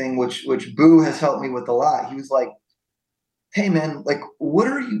co-writing thing, which Boo has helped me with a lot, he was like, hey man, like, what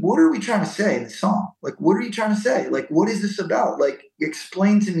are we trying to say in the song? Like, what are you trying to say? Like, what is this about? Like,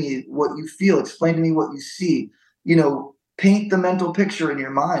 explain to me what you feel, explain to me what you see, paint the mental picture in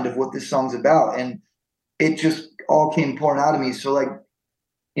your mind of what this song's about. And it just all came pouring out of me. So like,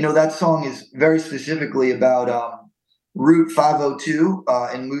 that song is very specifically about, Route 502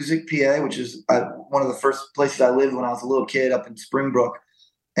 in Music, PA, which is one of the first places I lived when I was a little kid up in Springbrook.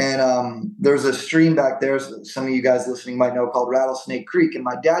 And there's a stream back there, some of you guys listening might know, called Rattlesnake Creek. And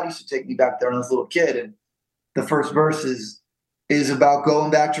my dad used to take me back there when I was a little kid. And the first verse is about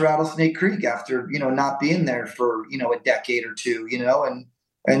going back to Rattlesnake Creek after, not being there for, a decade or two,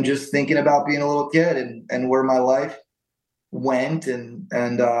 and just thinking about being a little kid and where my life went. And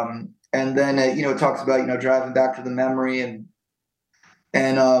then, it talks about, driving back to the memory and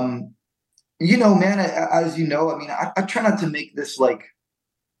man, as you know, I mean, I try not to make this like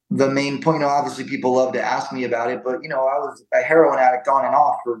the main point. Obviously people love to ask me about it, but I was a heroin addict on and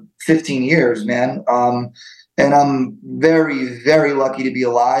off for 15 years, man. And I'm very, very lucky to be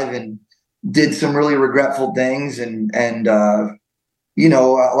alive and did some really regretful things. And a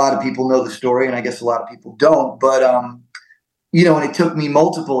lot of people know the story, and I guess a lot of people don't, but, and it took me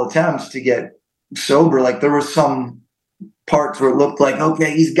multiple attempts to get sober. Like there were some parts where it looked like,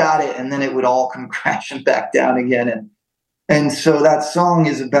 okay, he's got it. And then it would all come crashing back down again. And so that song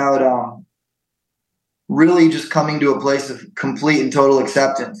is about really just coming to a place of complete and total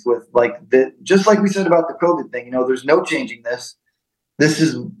acceptance with like just like we said about the COVID thing, there's no changing this. This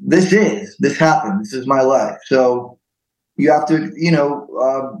happened. This is my life. So you have to,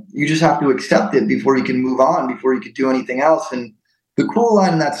 you just have to accept it before you can move on, before you could do anything else. And the cool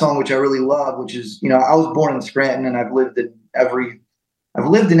line in that song, which I really love, which is, I was born in Scranton, and I've lived in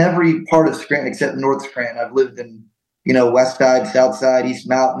every part of Scranton except North Scranton. I've lived in West Side, South Side, East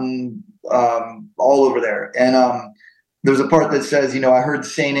Mountain, all over there. And there's a part that says, I heard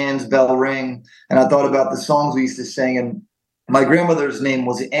St. Anne's bell ring, and I thought about the songs we used to sing. And my grandmother's name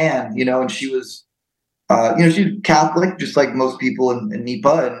was Anne, and she was, she was Catholic, just like most people in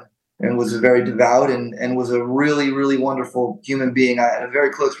NEPA, and was very devout and was a really, really wonderful human being I had a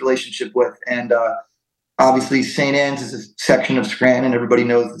very close relationship with. And obviously, St. Anne's is a section of Scranton. Everybody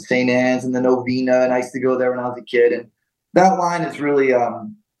knows the St. Anne's and the Novena, and I used to go there when I was a kid. And that line is really,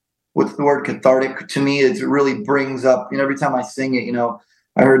 what's the word, cathartic to me. It really brings up, every time I sing it,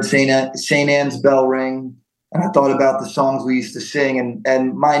 I heard St. Anne's bell ring, and I thought about the songs we used to sing.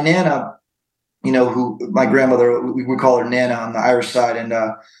 And my Nana, who my grandmother, we call her Nana on the Irish side. And,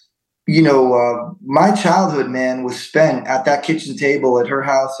 my childhood, man, was spent at that kitchen table at her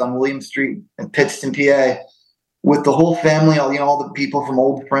house on William Street in Pittston, PA, with the whole family, all the people from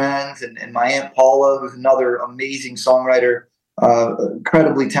old friends, and my Aunt Paula, who's another amazing songwriter,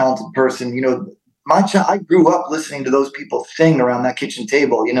 incredibly talented person. I grew up listening to those people sing around that kitchen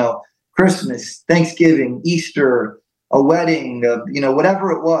table, Christmas, Thanksgiving, Easter, a wedding,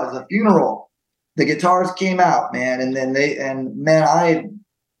 whatever it was, a funeral. The guitars came out, man. And then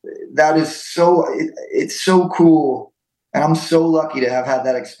that is it's so cool. And I'm so lucky to have had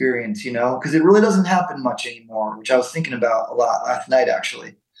that experience, because it really doesn't happen much anymore, which I was thinking about a lot last night,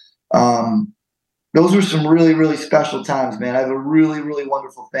 actually. Those were some really, really special times, man. I have a really, really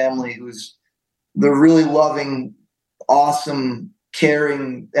wonderful family they're really loving, awesome,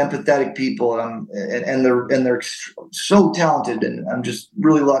 caring, empathetic people. And they're so talented. And I'm just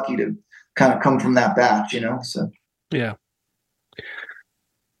really lucky to kind of come from that batch, so. Yeah.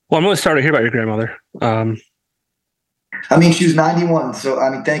 Well, I'm really sorry to hear about your grandmother. She was 91. So,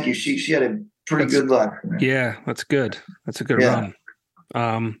 thank you. She had a pretty good life. Yeah, that's good. That's a good run.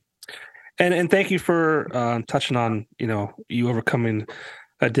 And thank you for touching on, you overcoming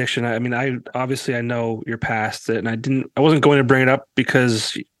addiction. I know your past, and I wasn't going to bring it up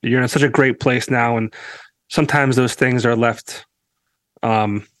because you're in such a great place now. And sometimes those things are left,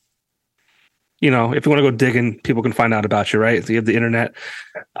 if you want to go digging, people can find out about you, right? So you have the internet.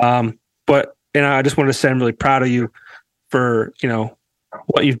 But I just wanted to say I'm really proud of you for,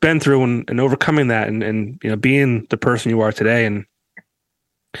 what you've been through and overcoming that and being the person you are today. And,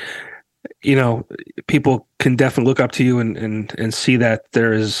 people can definitely look up to you and see that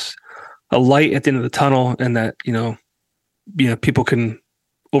there is a light at the end of the tunnel, and that, people can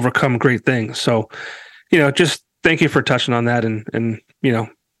overcome great things. So, just thank you for touching on that and.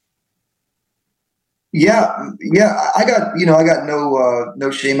 Yeah. I got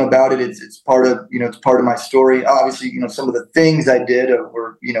no shame about it. It's part of, it's part of my story. Obviously, some of the things I did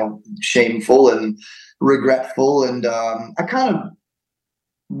were, shameful and regretful. And I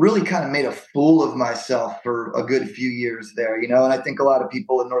really made a fool of myself for a good few years there, and I think a lot of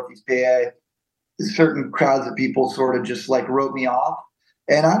people in Northeast PA, certain crowds of people sort of just wrote me off.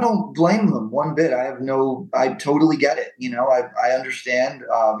 And I don't blame them one bit. I totally get it. I understand.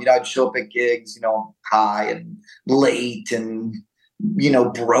 I'd show up at gigs, high and late and,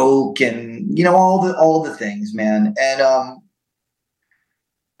 broke and, all the things, man. And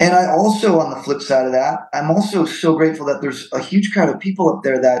I also, on the flip side of that, I'm also so grateful that there's a huge crowd of people up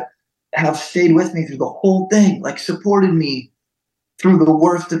there that have stayed with me through the whole thing, supported me through the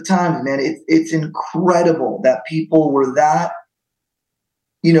worst of times, man. It's incredible that people were that,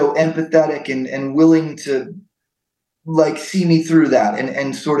 empathetic and willing to see me through that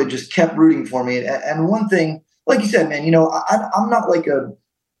and sort of just kept rooting for me. And one thing, like you said, man,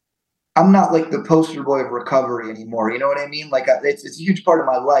 I'm not the poster boy of recovery anymore. You know what I mean? It's a huge part of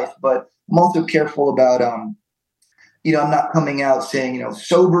my life, but I'm also careful about, I'm not coming out saying,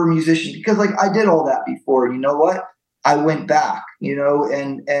 sober musician, because I did all that before. And you know what? I went back,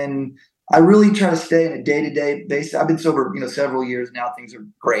 and I really try to stay in a day-to-day basis. I've been sober, several years now. Things are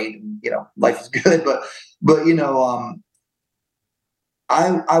great, and life is good. But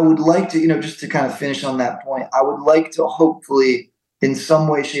I would like to, just to kind of finish on that point. I would like to hopefully, in some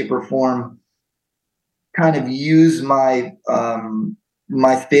way, shape, or form, kind of use my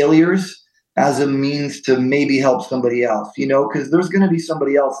my failures as a means to maybe help somebody else. Because there's going to be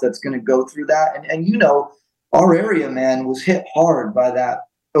somebody else that's going to go through that, and our area, man, was hit hard by that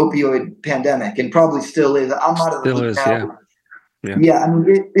opioid pandemic, and probably still is. I'm out of the loop now. Yeah.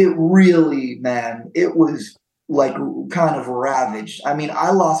 It really, man, it was kind of ravaged.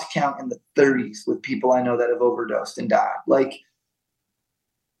 I lost count in the 30s with people I know that have overdosed and died.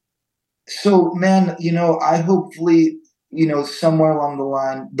 So, man, I hopefully, somewhere along the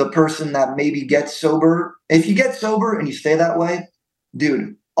line, the person that maybe gets sober, if you get sober and you stay that way,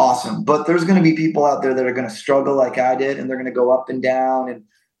 dude, awesome. But there's going to be people out there that are going to struggle like I did, and they're going to go up and down, and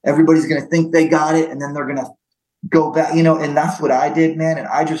everybody's going to think they got it, and then they're going to go back, and that's what I did, man. And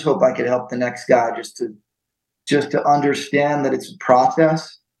I just hope I could help the next guy just to understand that it's a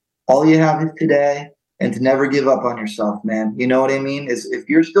process. All you have is today, and to never give up on yourself, man. You know what I mean? Is if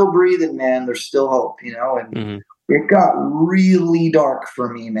you're still breathing, man, there's still hope, and it got really dark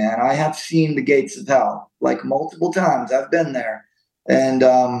for me, man. I have seen the gates of hell like multiple times. I've been there. And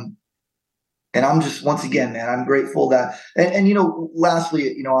I'm just, once again, man, I'm grateful that, and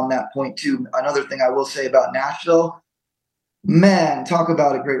lastly, on that point too, another thing I will say about Nashville, man, talk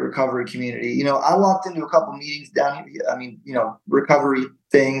about a great recovery community. I walked into a couple meetings down here. I mean, recovery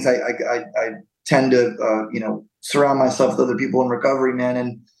things. I tend to, surround myself with other people in recovery,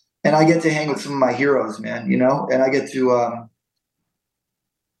 man. And I get to hang with some of my heroes, man, and I get to,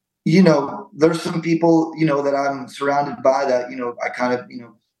 there's some people, that I'm surrounded by that, I kind of,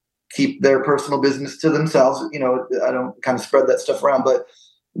 keep their personal business to themselves. I don't kind of spread that stuff around, but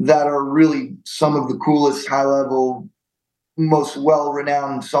that are really some of the coolest, high level, most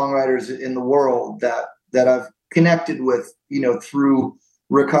well-renowned songwriters in the world that I've connected with, through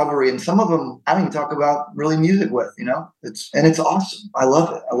recovery. And some of them I don't even talk about really music with, it's awesome. I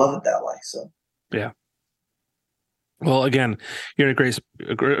love it. I love it that way. So, yeah. Well, again, you're in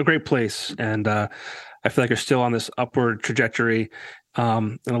a great place, and I feel like you're still on this upward trajectory,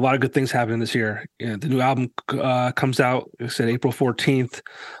 and a lot of good things happening this year. The new album comes out, I said April 14th,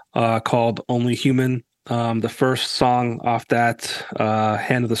 called Only Human. The first song off that,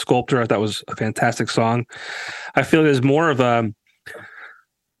 Hand of the Sculptor, I thought was a fantastic song. I feel there's more of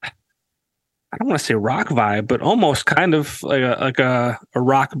I don't want to say rock vibe, but almost kind of like a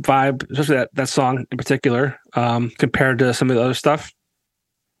rock vibe, especially that song in particular, compared to some of the other stuff.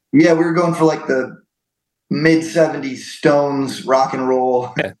 Yeah, we were going for like the mid 70s Stones rock and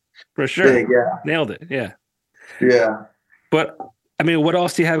roll. Yeah, for sure. Thing, yeah. Nailed it. Yeah. Yeah. But I mean, what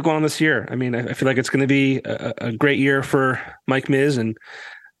else do you have going on this year? I mean, I feel like it's going to be a great year for Mike Miz, and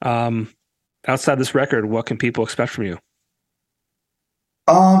outside this record, what can people expect from you?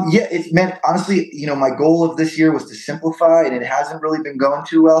 Yeah, it's meant, honestly, my goal of this year was to simplify, and it hasn't really been going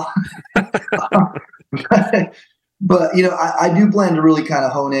too well. But I do plan to really kind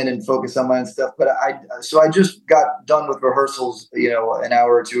of hone in and focus on my own stuff. But I just got done with rehearsals, an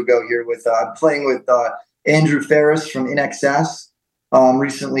hour or two ago here with, I'm playing with Andrew Ferris from In Excess.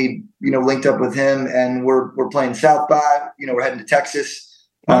 Recently, linked up with him, and we're playing South by, we're heading to Texas.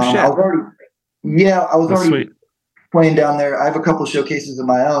 Oh, shit. I was already sweet. Playing down there. I have a couple showcases of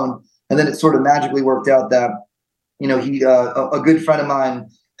my own, and then it sort of magically worked out that, he, a good friend of mine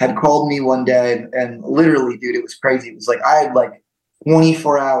had called me one day, and literally, dude, it was crazy. It was like, I had like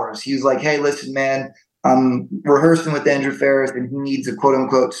 24 hours. He was like, hey, listen, man, I'm rehearsing with Andrew Ferris, and he needs a quote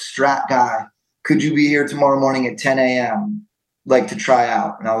unquote strat guy. Could you be here tomorrow morning at 10 a.m. like to try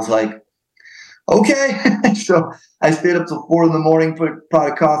out? And I was like, okay. So I stayed up till 4 a.m, put a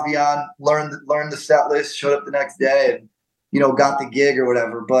pot of coffee on, learned the set list, showed up the next day, and, got the gig or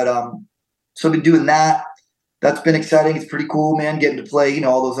whatever. But, so I've been doing that. That's been exciting. It's pretty cool, man. Getting to play,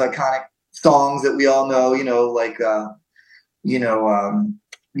 all those iconic songs that we all know, like, all the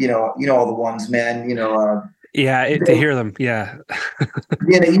ones, man, to hear them. Yeah.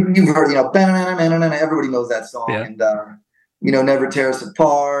 Yeah. You've heard, everybody knows that song. Yeah. And, Never Tear Us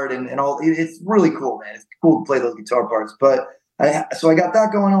Apart and all. It's really cool, man. It's cool to play those guitar parts. But so I got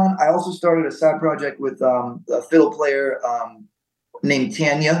that going on. I also started a side project with a fiddle player named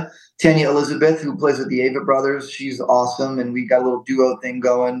Tanya Elizabeth, who plays with the Avett Brothers. She's awesome, and we got a little duo thing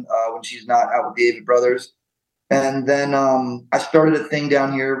going when she's not out with the Avett Brothers. And then I started a thing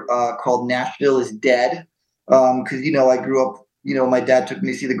down here called Nashville is Dead, because I grew up. My dad took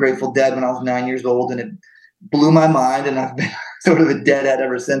me to see the Grateful Dead when I was 9 years old, and it blew my mind, and I've been sort of a deadhead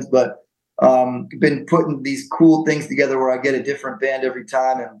ever since. But been putting these cool things together where I get a different band every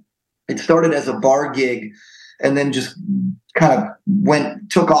time, and it started as a bar gig, and then just kind of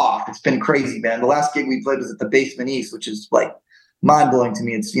took off. It's been crazy, man. The last gig we played was at the Basement East, which is like mind blowing to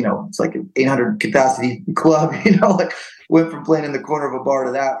me. It's it's like an 800 capacity club. Like went from playing in the corner of a bar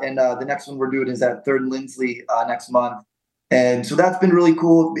to that, and the next one we're doing is at Third and Lindsley next month, and so that's been really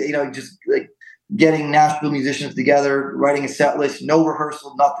cool. Just like getting Nashville musicians together, writing a set list, no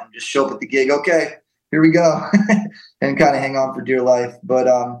rehearsal, nothing. Just show up at the gig. Okay, here we go. And kind of hang on for dear life. But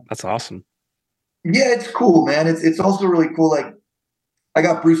that's awesome. Yeah, it's cool, man. It's also really cool. Like I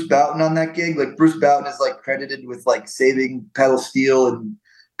got Bruce Boughton on that gig. Like Bruce Boughton is like credited with like saving pedal steel and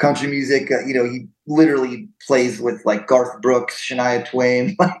country music. He literally plays with like Garth Brooks, Shania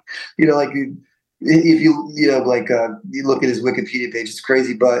Twain, like if you look at his Wikipedia page, it's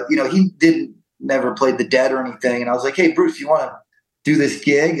crazy. But he never played the Dead or anything. And I was like, hey, Bruce, you want to do this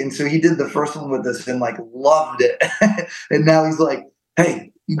gig? And so he did the first one with us and like loved it. And now he's like,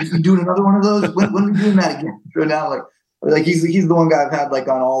 hey, you doing another one of those? When are we doing that again? So now like he's the one guy I've had like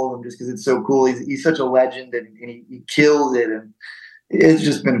on all of them just because it's so cool. He's such a legend and he kills it. And it's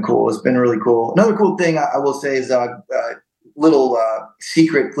just been cool. It's been really cool. Another cool thing I will say is little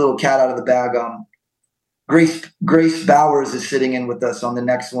secret, little cat out of the bag. Grace Bowers is sitting in with us on the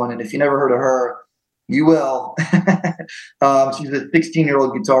next one. And if you never heard of her, you will. She's a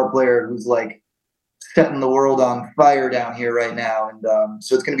 16-year-old guitar player who's like setting the world on fire down here right now. And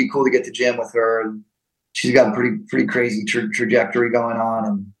so it's going to be cool to get to jam with her. And she's got a pretty crazy trajectory going on.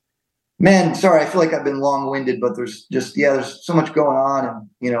 And man, sorry, I feel like I've been long-winded, but there's so much going on.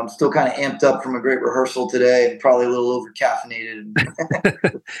 And, I'm still kind of amped up from a great rehearsal today and probably a little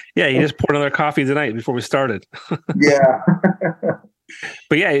over-caffeinated. Yeah, you just poured another coffee tonight before we started. Yeah.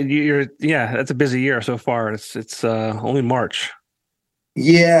 But yeah, that's a busy year so far. It's only March.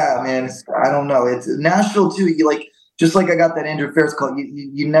 Yeah, man. I don't know. It's Nashville too. Just like I got that Andrew Ferris call.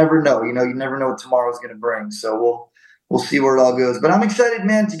 You never know. You never know what tomorrow's going to bring. So we'll see where it all goes. But I'm excited,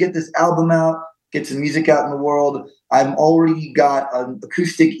 man, to get this album out, get some music out in the world. I've already got an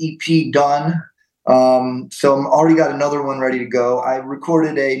acoustic EP done. So I'm already got another one ready to go. I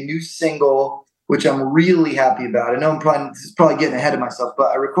recorded a new single, which I'm really happy about. I know this is probably getting ahead of myself,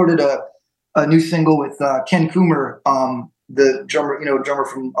 but I recorded a new single with Ken Coomer, the drummer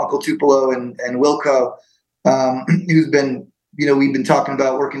from Uncle Tupelo and Wilco, who's been, we've been talking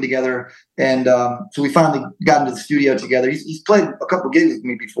about working together. And so we finally got into the studio together. He's played a couple gigs with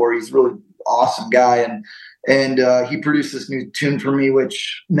me before. He's a really awesome guy. And he produced this new tune for me,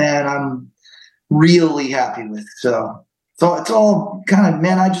 which, man, I'm really happy with. So it's all kind of,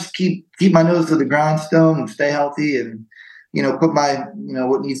 man, I just keep my nose to the grindstone and stay healthy and, put my,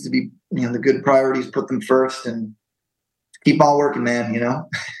 what needs to be, the good priorities, put them first and keep on working, man,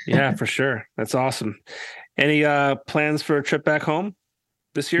 Yeah, for sure. That's awesome. Any plans for a trip back home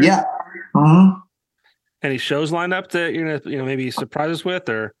this year? Yeah. Mm-hmm. Any shows lined up that you're going to, maybe surprise us with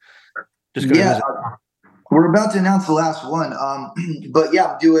or just going to visit? We're about to announce the last one. But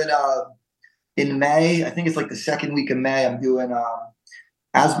yeah, I'm doing in May, I think it's like the second week of May, I'm doing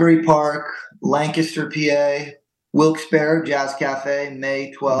Asbury Park, Lancaster, PA, Wilkes-Barre Jazz Cafe,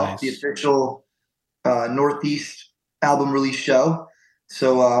 May 12th, nice. The official Northeast album release show.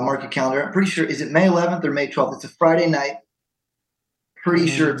 So mark your calendar. I'm pretty sure, is it May 11th or May 12th? It's a Friday night. Pretty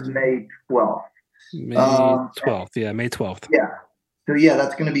sure it's May 12th. May 12th, yeah, May 12th. Yeah. So yeah,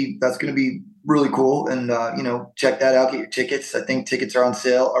 that's gonna be really cool. And check that out. Get your tickets. I think tickets are on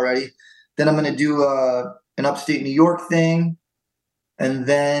sale already. Then I'm gonna do an upstate New York thing, and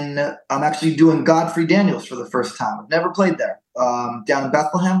then I'm actually doing Godfrey Daniels for the first time. I've never played there. Down in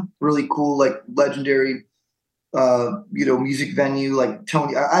Bethlehem, really cool, like legendary, music venue. Like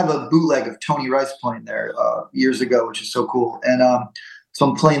Tony, I have a bootleg of Tony Rice playing there years ago, which is so cool. And so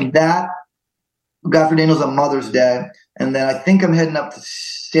I'm playing that. Godfrey Daniels on Mother's Day, and then I think I'm heading up to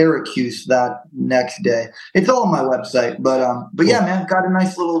Syracuse that next day. It's all on my website, but yeah, man, got a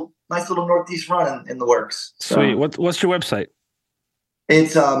nice little Northeast run in the works. So, sweet. What's your website?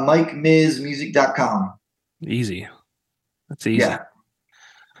 It's MikeMizMusic.com. Easy. That's easy.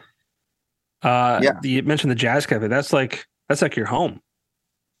 Yeah. You mentioned the Jazz Cafe. That's like your home.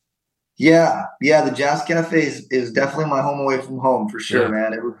 Yeah. The Jazz Cafe is definitely my home away from home for sure,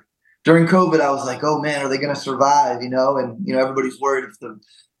 man. During COVID, I was like, oh man, are they going to survive? And everybody's worried if the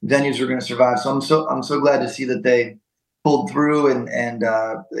venues are going to survive. So I'm so glad to see that they pulled through and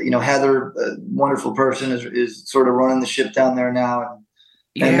Heather, a wonderful person, is sort of running the ship down there now.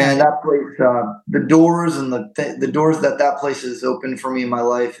 And man, that place, the doors and the doors that place has opened for me in my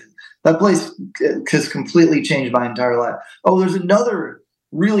life. That place has completely changed my entire life. Oh, there's another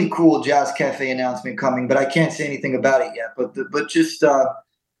really cool Jazz Cafe announcement coming, but I can't say anything about it yet. But just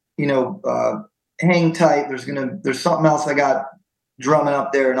hang tight. There's something else I got drumming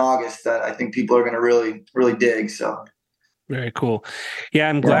up there in August that I think people are going to really, really dig. So very cool. Yeah,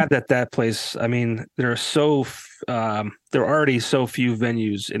 I'm glad that place. I mean, there are already so few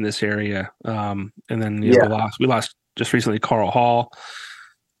venues in this area. And then we lost just recently Carl Hall.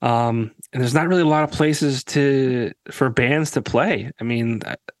 And there's not really a lot of places for bands to play. I mean,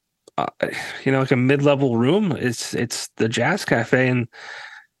 like a mid-level room, it's the Jazz Cafe, and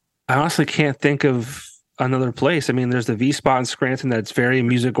I honestly can't think of another place. I mean, there's the V Spot in Scranton that's very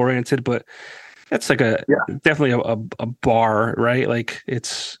music oriented, but that's like definitely a bar, right? Like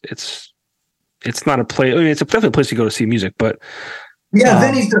it's not a place. I mean, it's definitely a place you go to see music, but Yeah,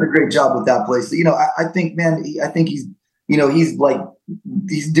 Vinny's done a great job with that place. I think, man, I think he's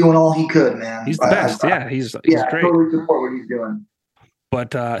doing all he could, man. He's the best. He's great. I totally support what he's doing.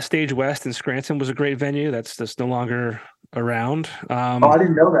 But Stage West in Scranton was a great venue. That's no longer around. I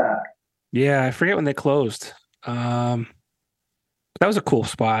didn't know that. Yeah, I forget when they closed. That was a cool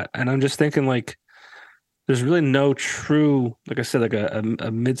spot, and I'm just thinking like, there's really no true, like I said, like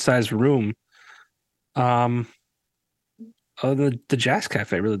a mid-sized room, other than the Jazz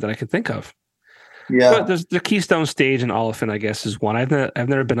Cafe, really, that I could think of. Yeah, but there's the Keystone Stage in Oliphant, I guess, is one. I've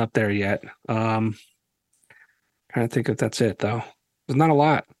never been up there yet. Trying to think if that's it though. There's not a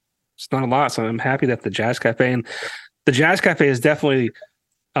lot. It's not a lot, so I'm happy that the Jazz Cafe is definitely,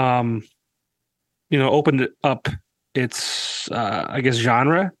 opened up its, I guess,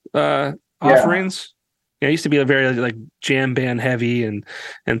 genre offerings. Yeah, it used to be a very like jam band heavy and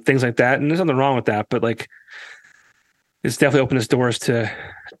things like that, and there's nothing wrong with that. But like, it's definitely opened its doors to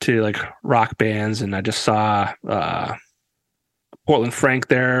like rock bands. And I just saw Portland Frank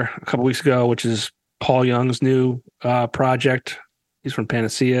there a couple weeks ago, which is Paul Young's new project. He's from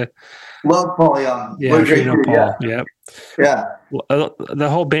Panacea. Love Paul Young. Yeah, I'm sure you know Paul. Yeah. Yep. Yeah. The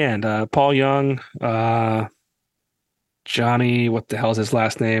whole band, Paul Young, Johnny, what the hell is his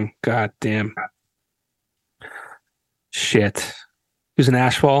last name? God damn. Shit. He was in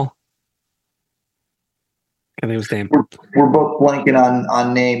Ashfall. I think it was name. We're both blanking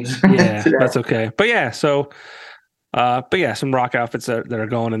on names. Yeah, that's okay. But yeah, so some rock outfits that are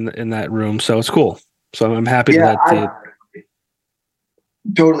going in that room. So it's cool. So I'm happy that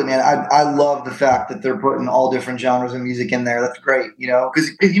totally, man. I love the fact that they're putting all different genres of music in there. That's great,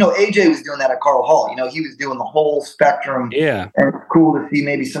 because AJ was doing that at Carl Hall. He was doing the whole spectrum. Yeah, and it's cool to see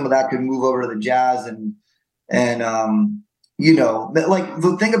maybe some of that could move over to the jazz and like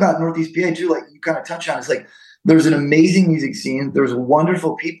the thing about Northeast PA too, like you kind of touch on, is like there's an amazing music scene. There's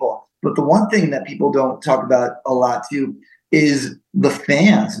wonderful people, but the one thing that people don't talk about a lot too is the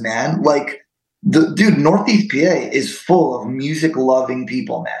fans, man. Like, Northeast PA is full of music loving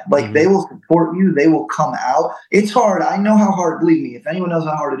people, man. Like they will support you. They will come out. It's hard. I know how hard, believe me, if anyone knows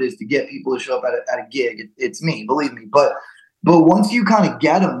how hard it is to get people to show up at a gig, it's me, believe me. But once you kind of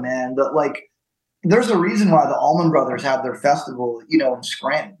get them, man, there's a reason why the Allman Brothers have their festival, in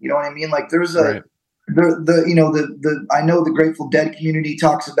Scranton. You know what I mean? Like there's I know the Grateful Dead community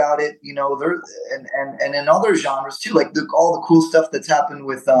talks about it, there and in other genres too, like all the cool stuff that's happened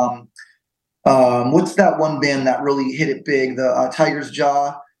with, what's that one band that really hit it big? The Tiger's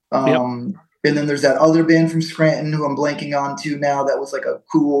Jaw. And then there's that other band from Scranton who I'm blanking on to now that was like a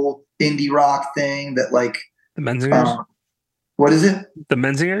cool indie rock thing that like the Menzingers. What is it? The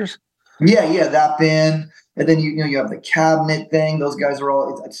Menzingers? Yeah, that band. And then you have the Cabinet thing. Those guys are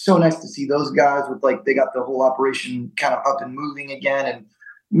all. It's so nice to see those guys with like they got the whole operation kind of up and moving again. And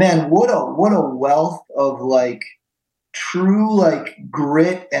man, what a wealth of like true like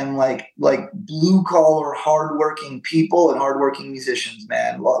grit and like blue collar hardworking people and hardworking musicians,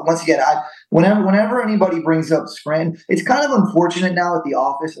 man. Once again, whenever anybody brings up Scranton, it's kind of unfortunate now at the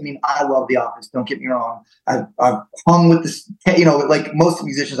office. I mean, I love the office, don't get me wrong. I've hung with this, like most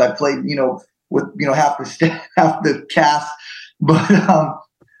musicians I played, with half the cast, but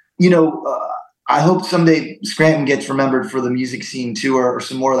I hope someday Scranton gets remembered for the music scene too, or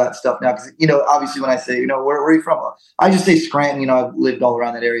some more of that stuff now. Because obviously, when I say where are you from, I just say Scranton. I've lived all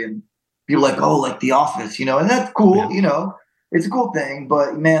around that area, and people are like, oh, like The Office, and that's cool. Yeah. It's a cool thing,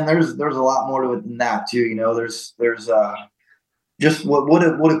 but man, there's a lot more to it than that too. There's just what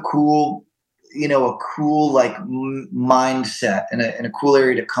a cool a cool like mindset and a cool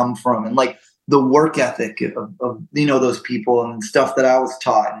area to come from, and like the work ethic of those people and stuff that I was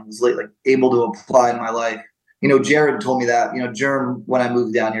taught and was like able to apply in my life. Jared told me that, Jerm, when I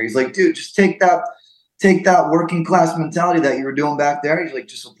moved down here, he's like, dude, just take that working class mentality that you were doing back there. He's like,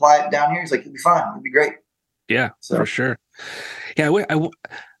 just apply it down here. He's like, you'll be fine. It'll be great. Yeah, for sure. Yeah.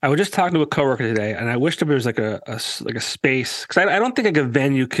 I was just talking to a coworker today, and I wish there was like a space, because I don't think like a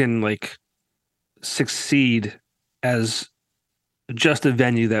venue can like succeed as just a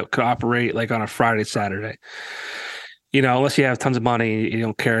venue that could operate like on a Friday, Saturday, unless you have tons of money, you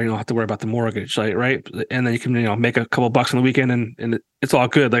don't care, you don't have to worry about the mortgage, like, right? And then you can, make a couple bucks on the weekend and it's all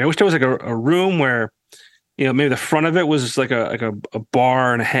good. Like I wish there was like a room where, maybe the front of it was like a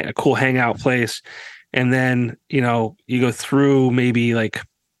bar and a cool hangout place. And then, you go through maybe like,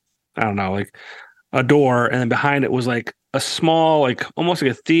 I don't know, like a door, and then behind it was like a small, like almost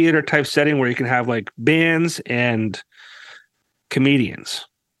like a theater type setting where you can have like bands and comedians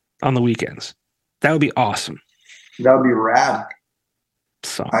on the weekends. That would be awesome. That would be rad.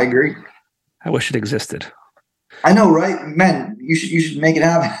 So I agree. I wish it existed. I know, right? Man, You should make it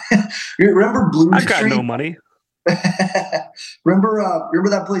happen. Remember Blue I've Street? got no money. Remember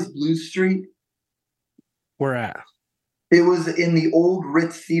that place, Blue Street? Where at? It was in the old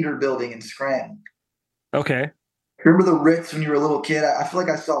Ritz Theater building in Scranton. Okay. Remember the Ritz when you were a little kid? I feel like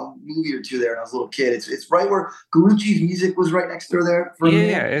I saw a movie or two there when I was a little kid. It's right where Gallucci's music was right next door there.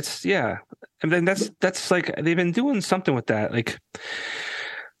 Yeah. I mean, that's like they've been doing something with that. Like,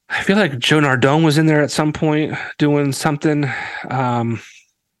 I feel like Joe Nardone was in there at some point doing something. I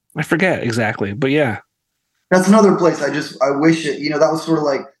forget exactly, but yeah. That's another place I wish it, that was sort of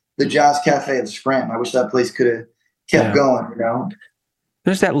like the Jazz Cafe of Scranton. I wish that place could have kept going,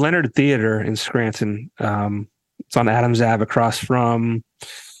 There's that Leonard Theater in Scranton. It's on Adams Ave across from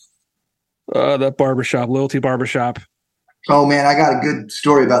that barbershop, Loyalty Barbershop. Oh, man, I got a good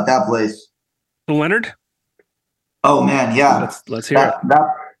story about that place. The Leonard? Oh, man, yeah. Let's hear it.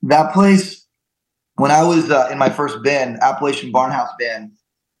 That place, when I was in my first band, Appalachian Barnhouse Band,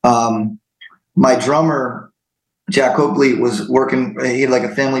 my drummer, Jack Copley, was working. He had like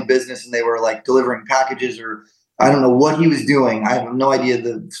a family business, and they were like delivering packages, or I don't know what he was doing. I have no idea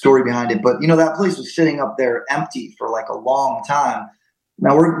the story behind it, but that place was sitting up there empty for like a long time.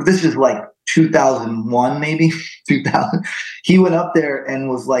 Now this is like 2001, maybe 2000. He went up there and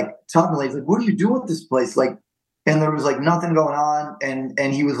was like talking to me. He's like, "What are you doing with this place?" Like, and there was like nothing going on.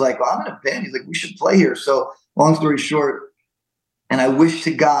 And he was like, "Well, I'm in a band." He's like, "We should play here." So long story short, and I wish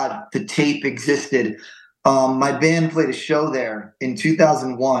to God the tape existed. My band played a show there in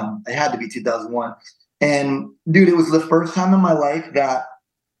 2001. It had to be 2001. And dude, it was the first time in my life that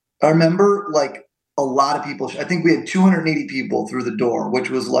I remember like a lot of people. I think we had 280 people through the door,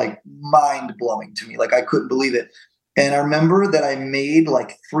 which was like mind blowing to me. Like I couldn't believe it. And I remember that I made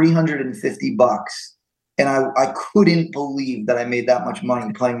like $350. And I couldn't believe that I made that much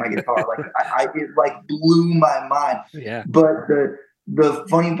money playing my guitar. Like it like blew my mind. Yeah. But the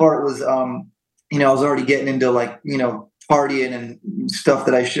funny part was, I was already getting into like, partying and stuff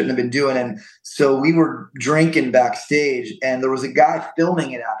that I shouldn't have been doing. And so we were drinking backstage, and there was a guy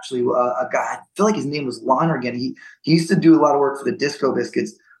filming it actually, a guy, I feel like his name was Lonergan. He used to do a lot of work for the Disco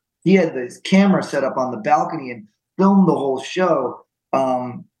Biscuits. He had this camera set up on the balcony and filmed the whole show.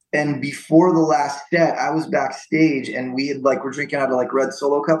 And before the last set, I was backstage, and we had we're drinking out of like red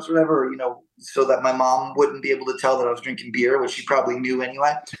Solo cups or whatever, so that my mom wouldn't be able to tell that I was drinking beer, which she probably knew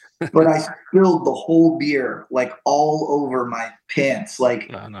anyway. But I spilled the whole beer like all over my pants,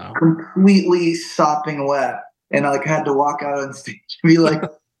 completely sopping wet. And I had to walk out on stage and be like,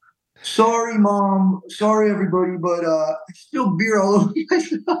 "Sorry, Mom. Sorry, everybody, but I spilled beer all over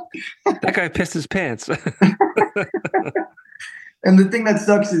myself." That guy pissed his pants. And the thing that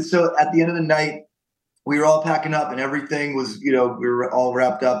sucks is, so at the end of the night, we were all packing up and everything was, we were all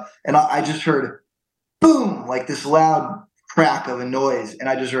wrapped up. And I just heard boom, like this loud crack of a noise. And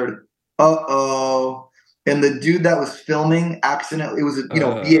I just heard, uh-oh. And the dude that was filming accidentally, it was a,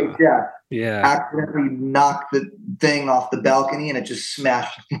 VHS. Yeah. Accidentally knocked the thing off the balcony and it just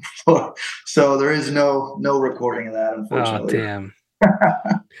smashed on the floor. So there is no recording of that, unfortunately. Oh, damn.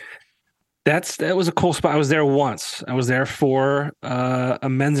 That was a cool spot. I was there once. I was there for a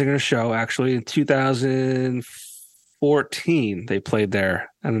Menzinger show, actually, in 2014. They played there,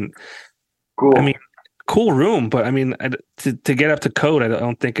 and cool. I mean, cool room, but I mean, to get up to code, I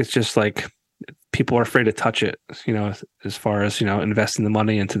don't think it's just like people are afraid to touch it. As far as investing the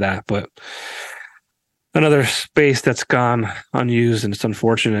money into that, but another space that's gone unused, and it's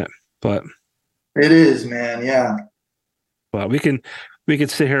unfortunate. But it is, man. Yeah. Well, we could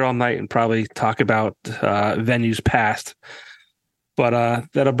sit here all night and probably talk about venues past, but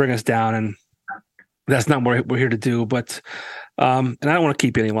that'll bring us down, and that's not what we're here to do. But and I don't want to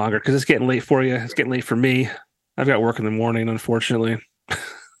keep you any longer because it's getting late for you. It's getting late for me. I've got work in the morning, unfortunately.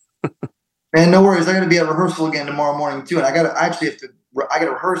 Man, no worries. I got to be at rehearsal again tomorrow morning too, and I got to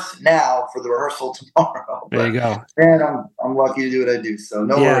rehearse now for the rehearsal tomorrow. There you go. And I'm lucky to do what I do. So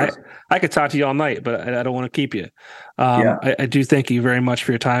no worries. I could talk to you all night, but I don't want to keep you. I do thank you very much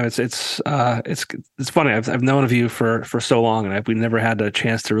for your time. It's funny. I've known of you for so long, and we've never had a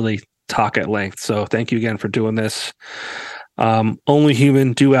chance to really talk at length. So thank you again for doing this. Only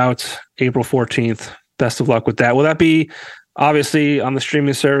Human due out April 14th. Best of luck with that. Will that be obviously on the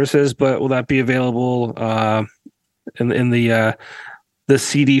streaming services, but will that be available in the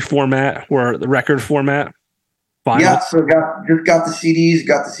CD format or the record format? Vinyl? Yeah, so just got the CDs,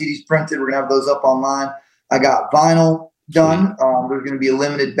 printed. We're gonna have those up online. I got vinyl done. There's gonna be a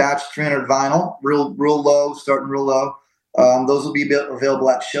limited batch, 300 vinyl, real low, starting real low. Those will be available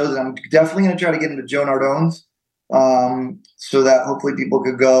at shows. And I'm definitely gonna try to get into Joe Nardone's, so that hopefully people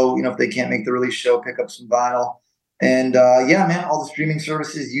could go, if they can't make the release show, pick up some vinyl. And yeah, man, all the streaming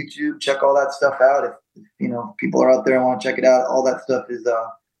services, YouTube, check all that stuff out. If people are out there and want to check it out, all that stuff is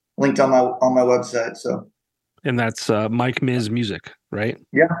linked on my website. So, and that's Mike Miz Music, right?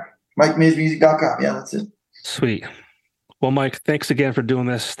 Yeah, MikeMizMusic.com. Yeah, that's it. Sweet. Well, Mike, thanks again for doing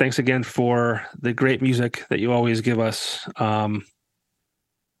this. Thanks again for the great music that you always give us. Honored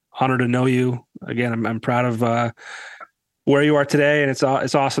to know you. Again, I'm proud of where you are today, and it's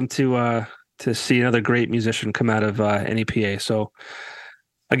awesome to see another great musician come out of NEPA. So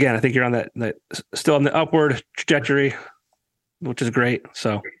again, I think you're on that still on the upward trajectory, which is great.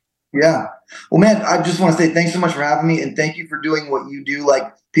 So yeah. Well, man, I just want to say thanks so much for having me, and thank you for doing what you do. Like,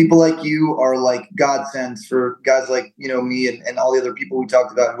 people like you are like godsends for guys like, me and all the other people we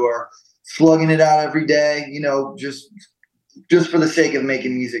talked about who are slugging it out every day, just for the sake of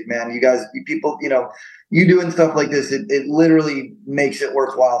making music, man. You guys, people, you doing stuff like this, it literally makes it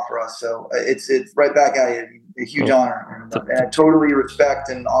worthwhile for us. So it's right back at you. A huge honor. And I totally respect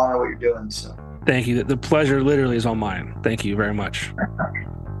and honor what you're doing. So thank you. The pleasure literally is all mine. Thank you very much.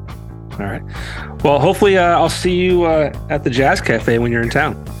 All right. Well, hopefully I'll see you at the Jazz Cafe when you're in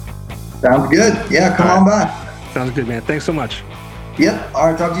town. Sounds good. Yeah, come on by. Sounds good, man. Thanks so much. Yep. All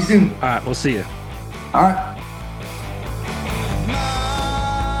right. Talk to you soon. All right. We'll see you. All right.